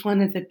this is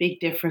one of the big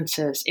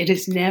differences. It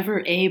is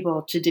never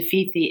able to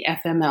defeat the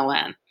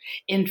FMLN.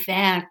 In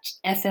fact,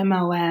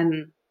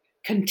 FMLN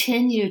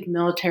continued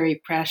military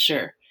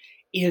pressure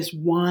is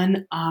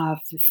one of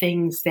the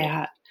things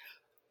that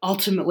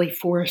ultimately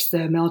forced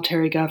the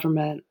military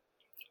government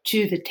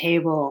to the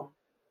table,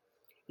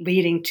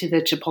 leading to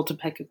the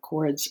Chapultepec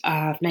Accords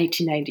of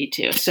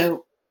 1992.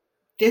 So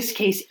this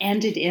case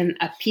ended in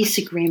a peace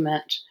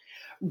agreement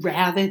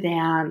rather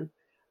than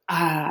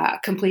a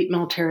complete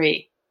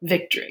military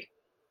victory.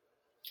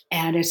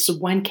 And it's the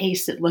one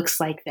case that looks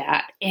like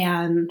that.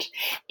 And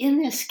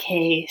in this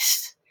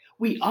case,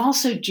 we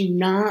also do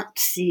not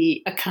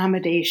see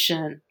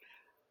accommodation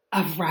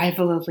of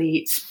rival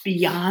elites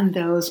beyond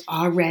those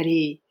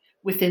already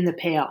within the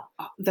pale,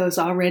 those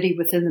already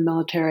within the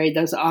military,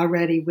 those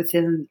already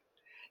within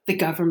the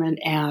government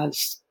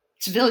as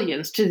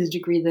civilians, to the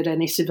degree that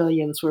any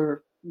civilians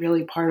were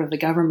really part of the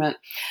government.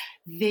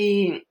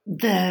 The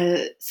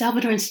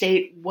Salvadoran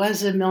state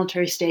was a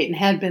military state and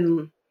had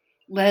been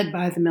led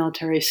by the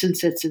military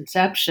since its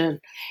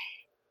inception.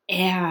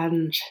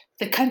 And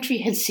the country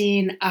had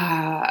seen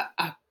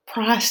a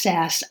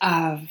process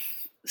of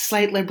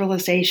slight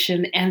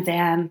liberalization and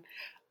then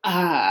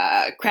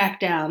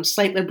crackdown,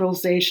 slight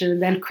liberalization,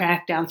 and then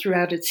crackdown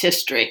throughout its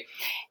history.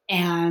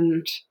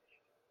 And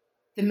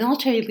the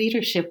military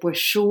leadership was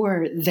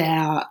sure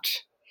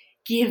that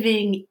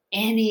giving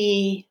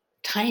any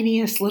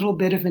tiniest little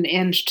bit of an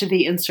inch to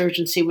the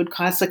insurgency would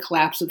cause the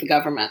collapse of the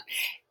government,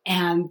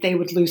 and they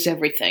would lose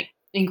everything,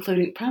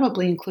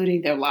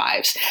 including their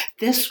lives.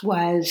 This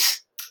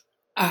was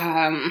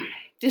a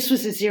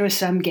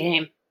zero-sum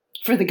game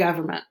for the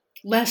government,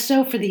 less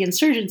so for the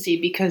insurgency,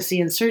 because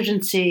the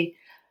insurgency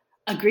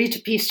agreed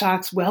to peace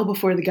talks well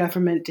before the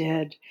government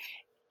did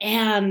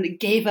and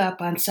gave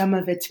up on some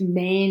of its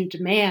main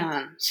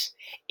demands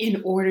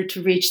in order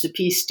to reach the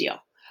peace deal.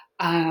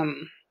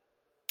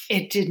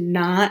 It did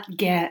not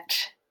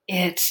get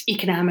its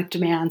economic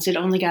demands. It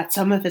only got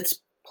some of its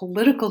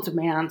political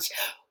demands.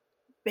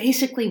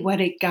 Basically,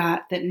 what it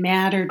got that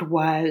mattered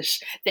was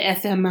the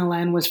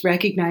FMLN was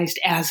recognized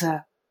as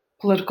a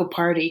political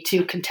party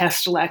to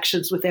contest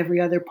elections with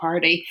every other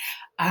party.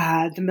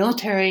 The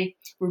military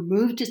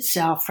removed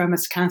itself from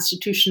its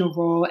constitutional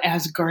role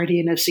as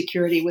guardian of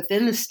security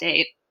within the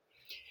state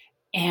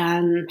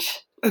and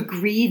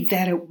agreed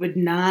that it would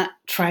not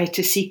try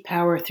to seek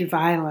power through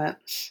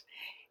violence.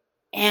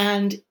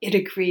 And it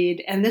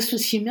agreed, and this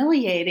was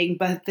humiliating,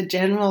 but the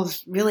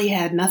generals really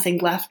had nothing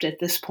left at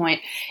this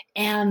point.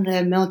 And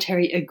the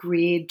military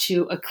agreed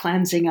to a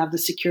cleansing of the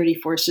security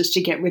forces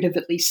to get rid of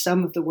at least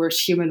some of the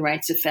worst human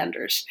rights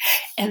offenders.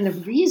 And the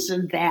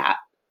reason that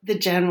the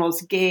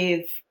generals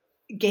gave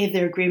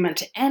their agreement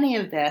to any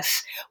of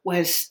this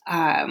was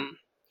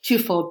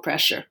twofold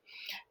pressure.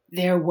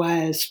 There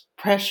was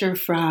pressure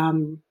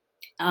from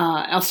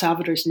El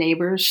Salvador's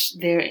neighbors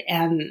there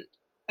and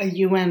a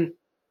UN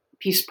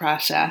peace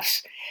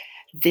process.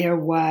 There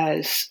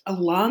was,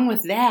 along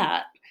with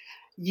that,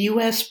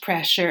 U.S.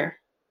 pressure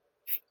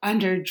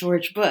under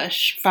George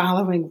Bush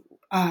following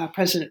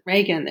President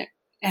Reagan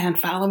and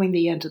following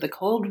the end of the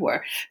Cold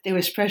War. There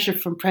was pressure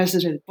from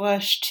President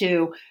Bush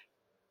to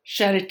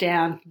shut it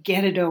down,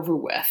 get it over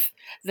with.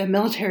 The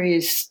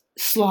military's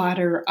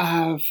slaughter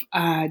of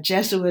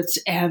Jesuits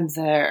and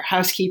their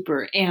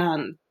housekeeper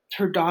and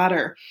her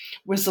daughter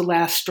was the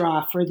last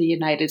straw for the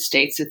United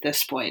States at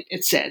this point.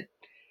 It said,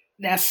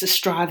 that's the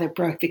straw that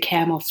broke the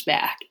camel's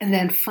back. And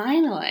then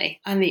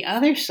finally, on the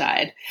other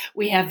side,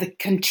 we have the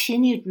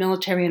continued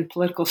military and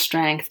political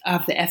strength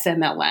of the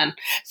FMLN.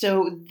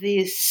 So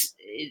this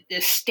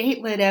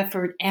state-led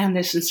effort and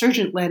this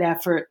insurgent-led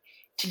effort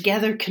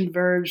together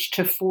converged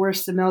to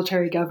force the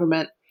military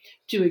government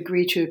to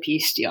agree to a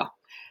peace deal.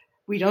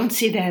 We don't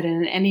see that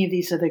in any of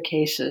these other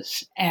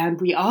cases. And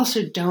we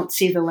also don't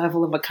see the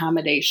level of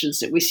accommodations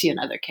that we see in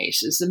other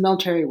cases. The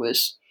military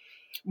was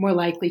more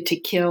likely to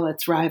kill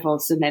its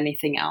rivals than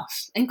anything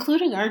else,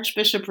 including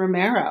Archbishop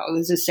Romero, who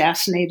was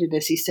assassinated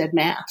as he said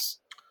Mass.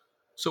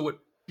 So what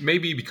may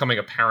be becoming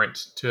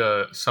apparent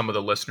to some of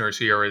the listeners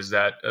here is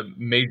that a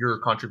major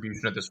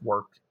contribution of this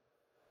work,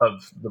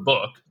 of the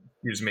book,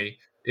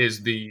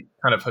 is the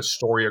kind of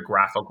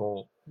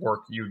historiographical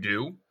work you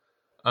do.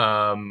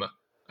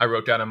 I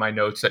wrote down in my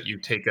notes that you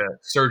take a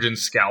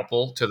surgeon's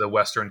scalpel to the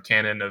Western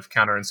canon of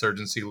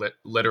counterinsurgency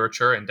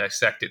literature and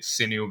dissect it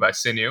sinew by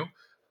sinew.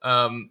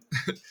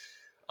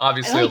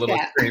 Obviously like a little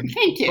that. extreme.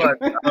 Thank you.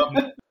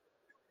 But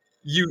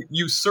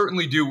you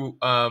certainly do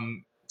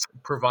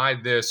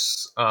provide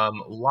this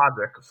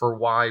logic for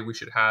why we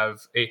should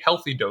have a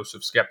healthy dose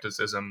of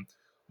skepticism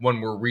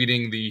when we're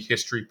reading the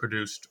history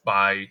produced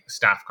by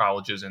staff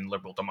colleges in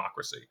liberal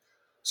democracy.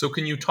 So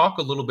can you talk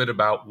a little bit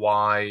about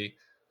why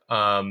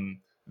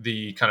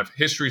the kind of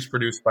histories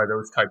produced by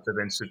those types of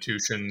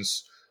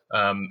institutions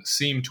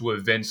seem to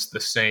evince the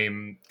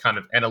same kind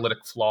of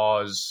analytic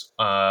flaws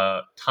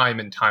time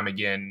and time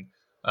again,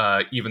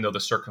 even though the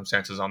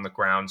circumstances on the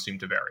ground seem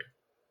to vary?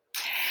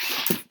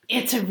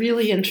 It's a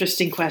really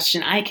interesting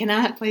question. I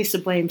cannot place the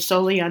blame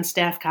solely on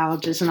staff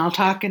colleges, and I'll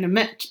talk in a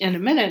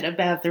minute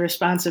about the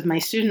response of my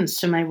students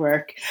to my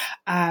work.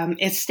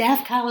 It's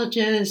staff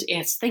colleges,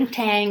 it's think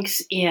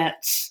tanks,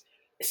 it's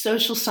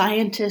social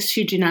scientists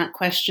who do not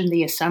question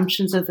the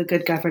assumptions of the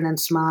good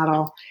governance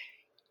model.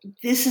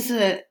 This is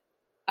a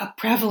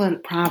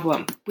prevalent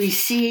problem. We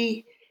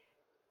see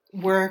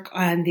work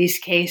on these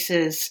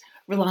cases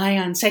rely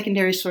on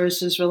secondary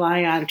sources,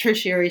 rely on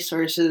tertiary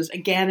sources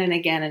again and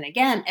again and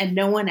again, and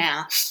no one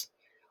asks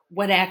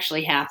what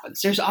actually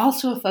happens. There's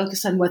also a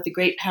focus on what the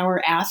great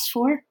power asked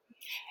for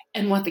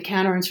and what the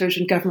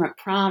counterinsurgent government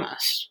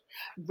promised,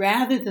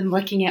 rather than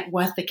looking at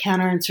what the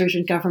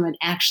counterinsurgent government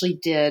actually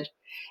did,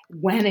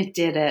 when it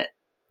did it,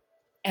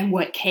 and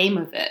what came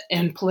of it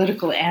in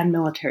political and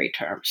military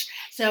terms.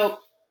 So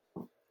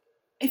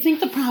I think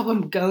the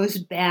problem goes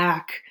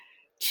back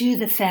to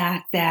the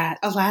fact that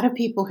a lot of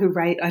people who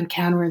write on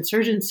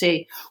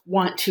counterinsurgency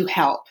want to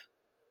help.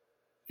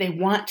 They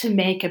want to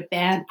make a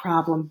bad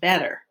problem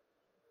better.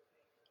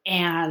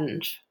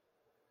 And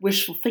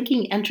wishful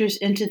thinking enters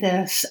into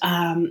this.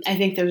 I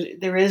think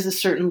there is a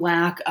certain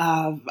lack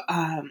of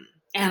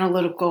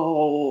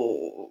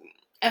analytical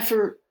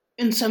effort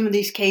in some of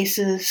these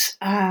cases.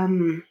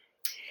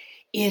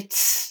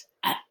 It's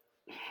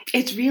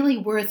really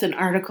worth an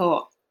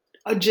article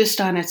just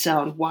on its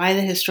own, why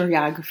the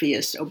historiography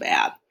is so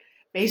bad.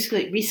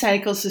 Basically, it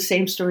recycles the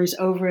same stories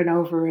over and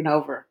over and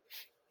over.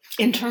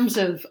 In terms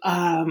of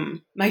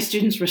my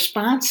students'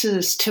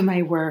 responses to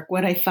my work,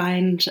 what I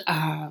find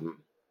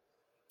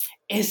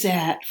is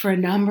that for a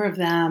number of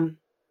them,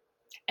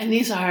 and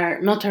these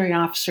are military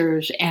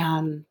officers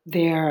and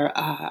their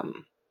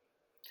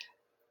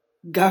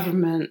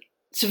government,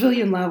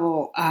 civilian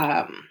level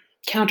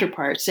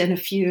counterparts, and a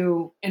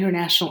few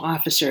international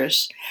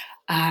officers,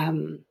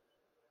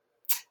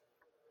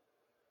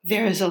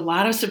 there is a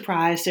lot of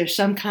surprise, there's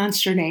some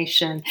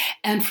consternation,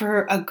 and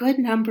for a good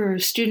number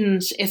of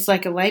students, it's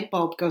like a light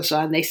bulb goes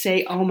on. They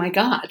say, oh my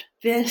God,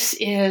 this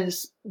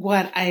is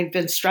what I've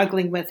been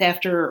struggling with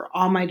after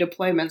all my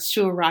deployments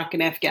to Iraq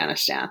and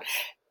Afghanistan.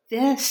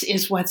 This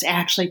is what's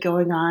actually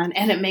going on,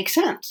 and it makes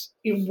sense.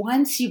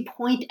 Once you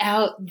point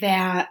out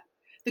that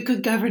the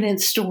good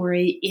governance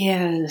story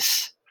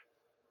is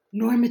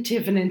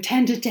normative and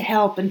intended to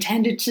help,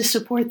 intended to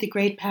support the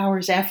great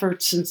powers'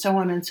 efforts, and so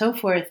on and so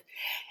forth,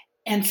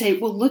 and say,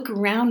 well, look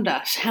around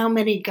us. How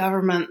many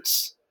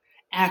governments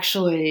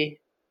actually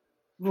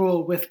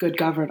rule with good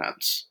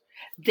governance?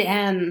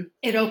 Then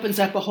it opens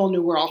up a whole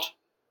new world.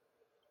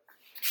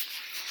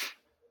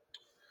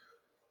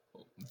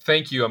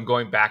 Thank you. I'm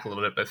going back a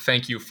little bit, but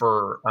thank you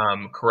for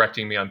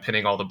correcting me on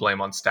pinning all the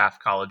blame on staff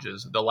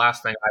colleges. The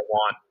last thing I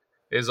want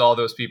is all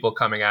those people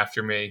coming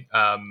after me,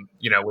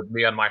 with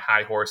me on my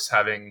high horse,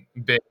 having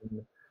been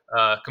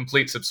a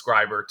complete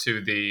subscriber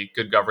to the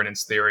good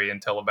governance theory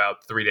until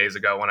about 3 days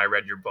ago when I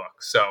read your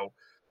book. So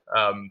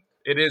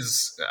it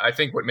is, I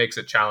think what makes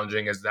it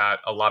challenging is that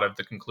a lot of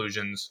the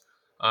conclusions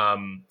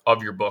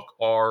of your book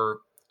are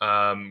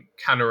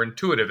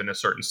counterintuitive in a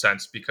certain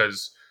sense,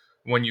 because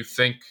when you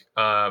think,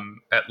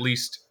 at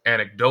least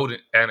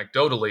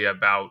anecdotally,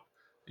 about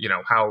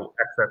how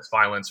excess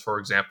violence, for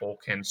example,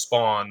 can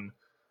spawn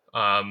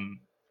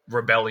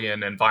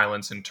rebellion and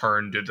violence in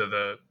turn due to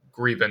the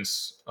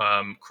grievance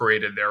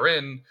created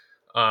therein,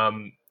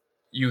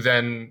 you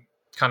then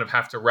kind of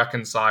have to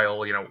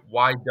reconcile,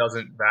 why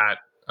doesn't that,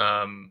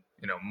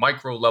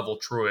 micro level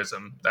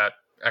truism that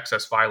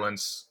excess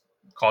violence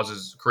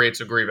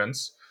creates a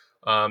grievance,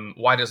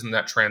 why doesn't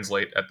that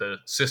translate at the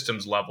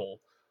systems level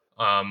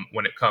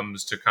when it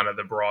comes to kind of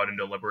the broad and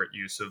deliberate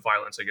use of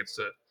violence against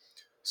the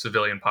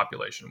civilian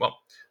population? Well,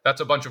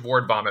 that's a bunch of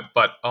word vomit,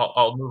 but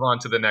I'll move on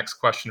to the next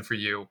question for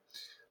you,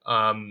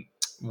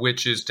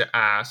 which is to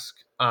ask,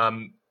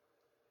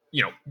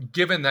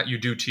 given that you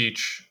do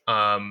teach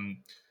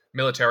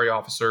military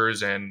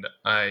officers, and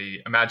I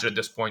imagine at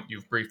this point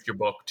you've briefed your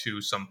book to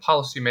some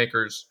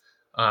policymakers,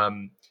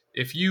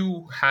 if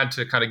you had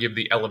to kind of give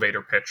the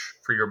elevator pitch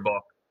for your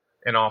book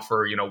and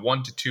offer,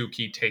 1 to 2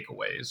 key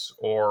takeaways,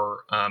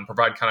 or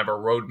provide kind of a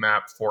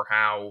roadmap for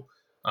how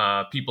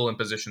people in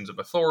positions of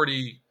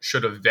authority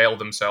should avail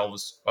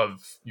themselves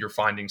of your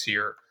findings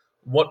here,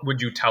 what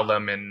would you tell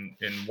them, and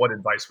what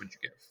advice would you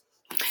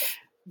give?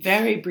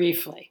 Very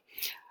briefly.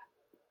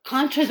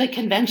 Contra the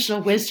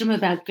conventional wisdom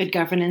about good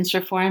governance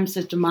reforms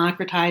that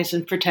democratize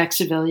and protect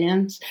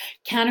civilians,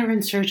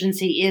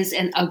 counterinsurgency is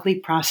an ugly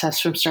process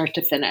from start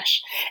to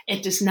finish.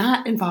 It does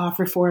not involve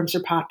reforms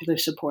or popular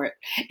support.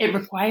 It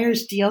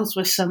requires deals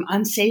with some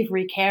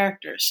unsavory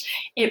characters.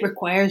 It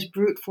requires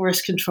brute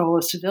force control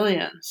of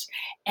civilians.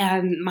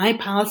 And my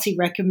policy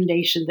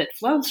recommendation that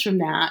flows from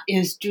that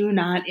is do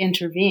not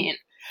intervene.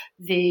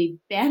 The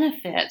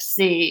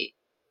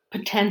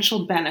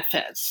potential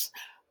benefits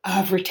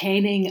of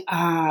retaining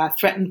a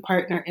threatened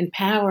partner in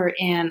power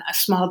in a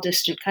small,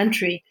 distant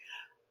country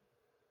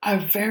are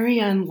very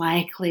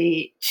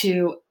unlikely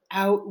to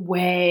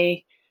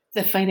outweigh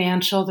the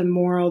financial, the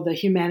moral, the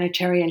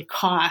humanitarian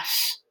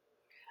costs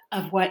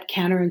of what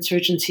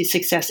counterinsurgency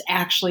success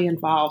actually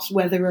involves,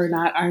 whether or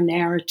not our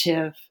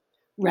narrative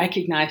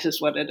recognizes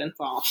what it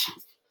involves.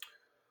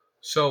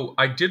 So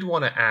I did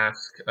want to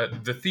ask,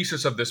 the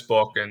thesis of this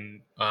book,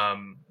 and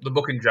the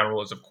book in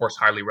general is, of course,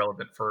 highly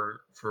relevant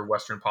for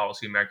Western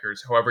policymakers.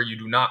 However, you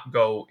do not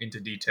go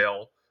into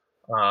detail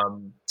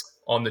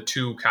on the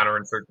 2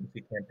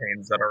 counterinsurgency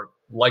campaigns that are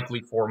likely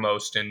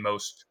foremost in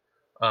most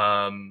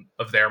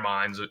of their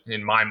minds,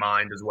 in my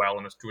mind as well,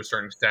 and to a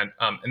certain extent,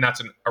 and that's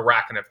in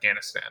Iraq and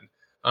Afghanistan.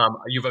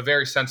 You have a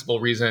very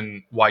sensible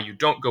reason why you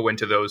don't go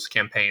into those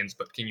campaigns,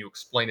 but can you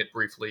explain it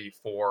briefly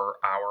for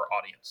our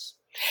audience?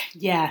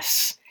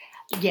 Yes.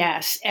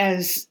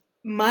 As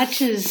much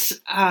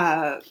as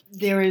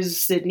there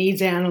is that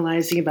needs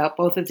analyzing about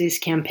both of these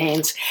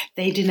campaigns,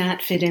 they do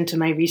not fit into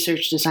my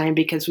research design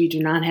because we do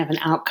not have an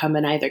outcome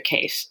in either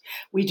case.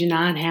 We do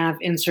not have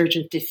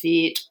insurgent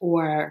defeat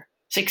or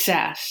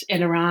success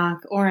in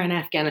Iraq or in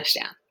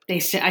Afghanistan.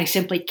 I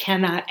simply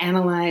cannot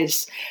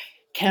analyze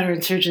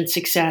counterinsurgent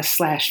success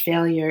 /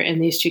 failure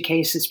in these 2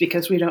 cases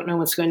because we don't know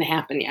what's going to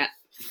happen yet.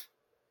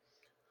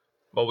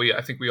 Well,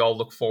 I think we all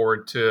look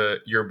forward to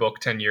your book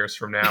 10 years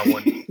from now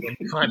when we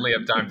finally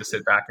have time to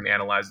sit back and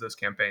analyze those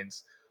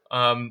campaigns.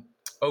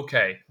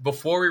 Okay,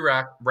 before we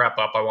wrap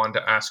up, I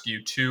wanted to ask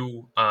you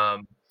 2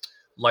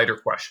 lighter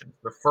questions.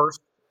 The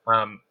first,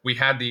 we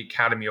had the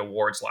Academy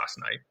Awards last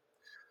night,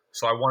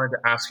 so I wanted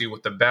to ask you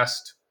what the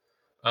best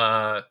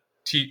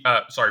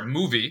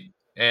movie,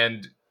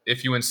 and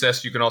if you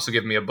insist, you can also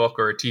give me a book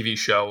or a TV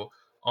show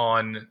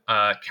on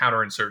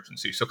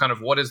counterinsurgency. So kind of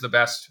what is the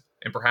best,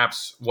 and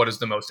perhaps what is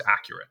the most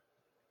accurate?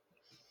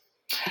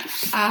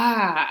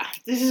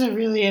 This is a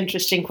really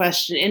interesting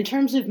question. In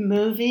terms of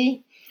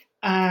movie,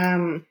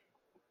 I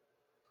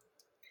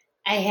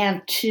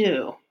have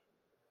 2.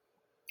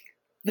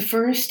 The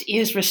first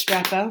is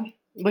Restrepo,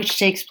 which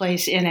takes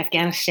place in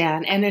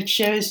Afghanistan, and it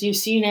shows you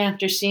scene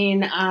after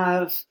scene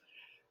of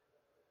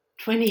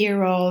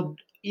 20-year-old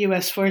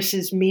U.S.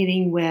 forces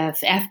meeting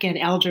with Afghan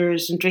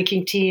elders and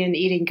drinking tea and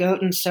eating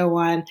goat and so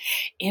on,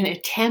 in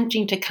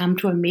attempting to come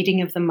to a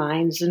meeting of the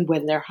minds and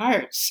win their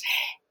hearts.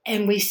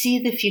 And we see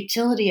the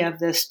futility of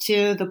this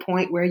to the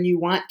point where you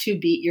want to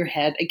beat your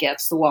head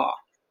against the wall.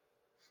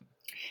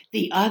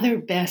 The other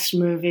best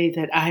movie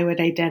that I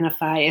would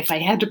identify, if I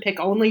had to pick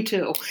only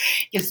 2,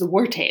 is The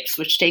War Tapes,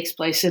 which takes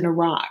place in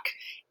Iraq.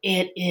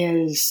 It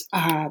is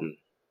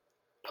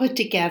put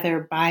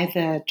together by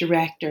the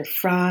director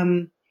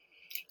from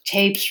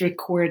tapes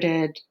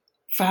recorded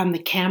from the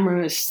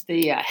cameras,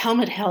 the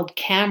helmet-held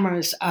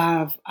cameras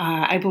of,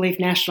 I believe,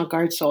 National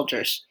Guard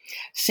soldiers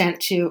sent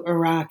to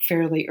Iraq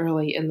fairly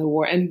early in the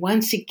war. And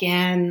once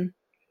again,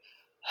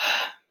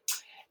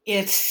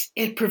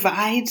 it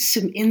provides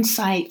some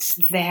insights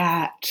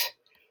that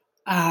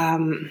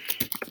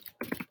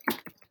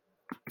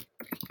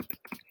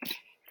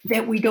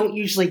that we don't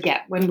usually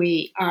get when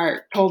we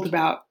are told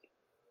about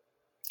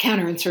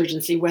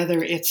counterinsurgency,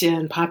 whether it's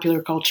in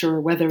popular culture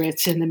or whether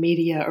it's in the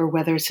media or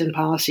whether it's in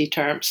policy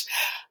terms.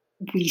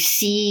 We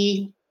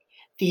see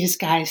these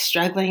guys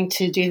struggling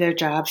to do their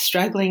job,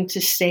 struggling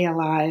to stay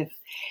alive.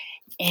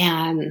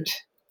 and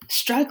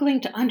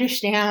struggling to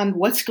understand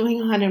what's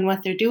going on and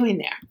what they're doing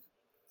there.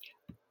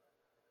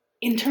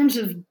 In terms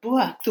of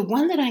book, the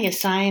one that I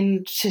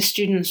assigned to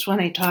students when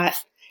I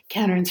taught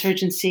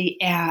counterinsurgency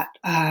at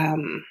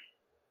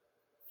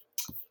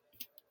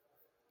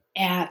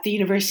the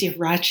University of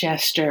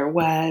Rochester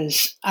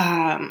was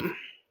a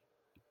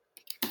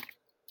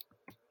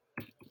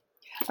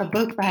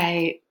book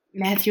by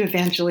Matthew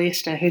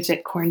Evangelista, who's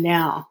at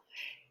Cornell.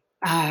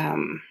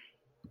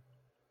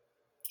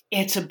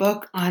 It's a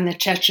book on the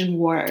Chechen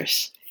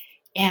Wars.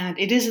 And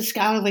it is a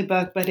scholarly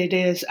book, but it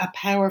is a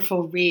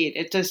powerful read.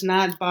 It does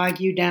not bog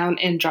you down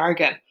in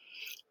jargon.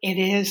 It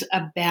is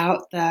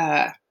about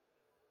the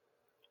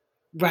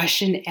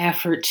Russian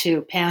effort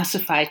to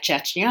pacify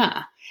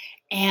Chechnya.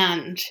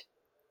 And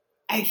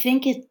I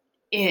think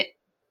it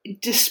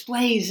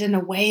displays in a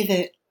way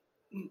that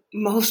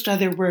most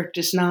other work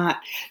does not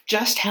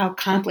just how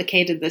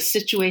complicated the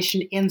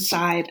situation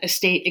inside a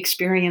state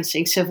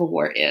experiencing civil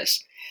war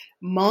is.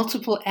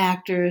 Multiple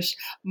actors,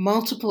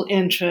 multiple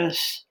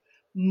interests,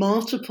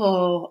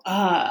 multiple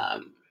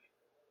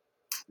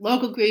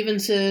local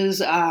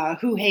grievances,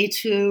 who hates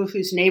who,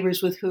 who's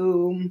neighbors with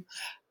whom,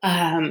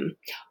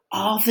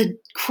 all the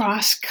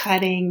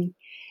cross-cutting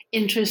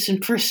interests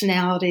and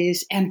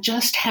personalities, and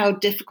just how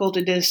difficult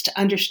it is to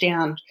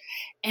understand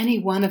any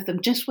one of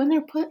them just when they're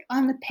put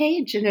on the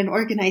page in an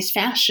organized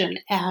fashion.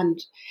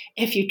 And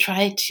if you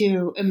try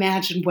to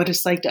imagine what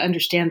it's like to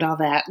understand all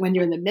that when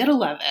you're in the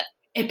middle of it,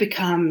 it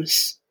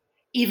becomes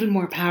even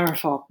more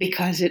powerful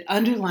because it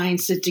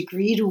underlines the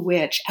degree to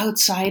which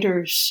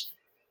outsiders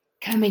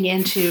coming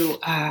into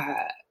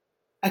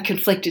a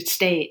conflicted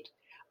state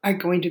are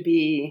going to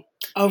be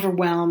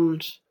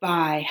overwhelmed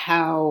by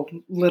how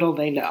little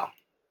they know.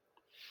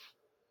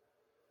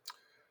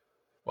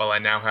 Well, I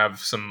now have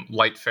some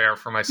light fare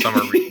for my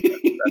summer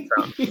reading.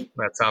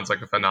 That sounds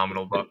like a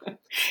phenomenal book.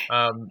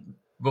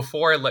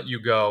 Before I let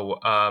you go,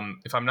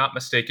 if I'm not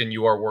mistaken,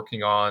 you are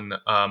working on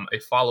a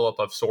follow-up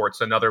of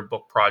sorts, another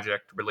book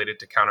project related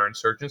to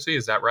counterinsurgency.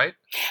 Is that right?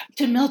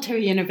 To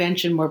military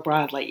intervention more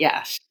broadly,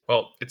 yes.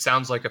 Well, it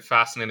sounds like a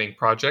fascinating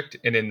project.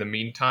 And in the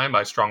meantime,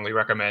 I strongly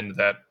recommend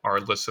that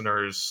our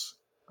listeners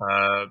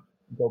go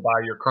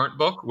buy your current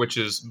book, which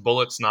is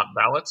Bullets, Not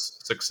Ballots: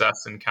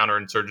 Success in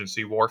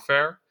Counterinsurgency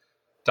Warfare.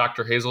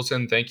 Dr.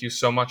 Hazelton, thank you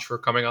so much for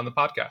coming on the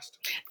podcast.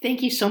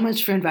 Thank you so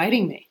much for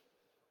inviting me.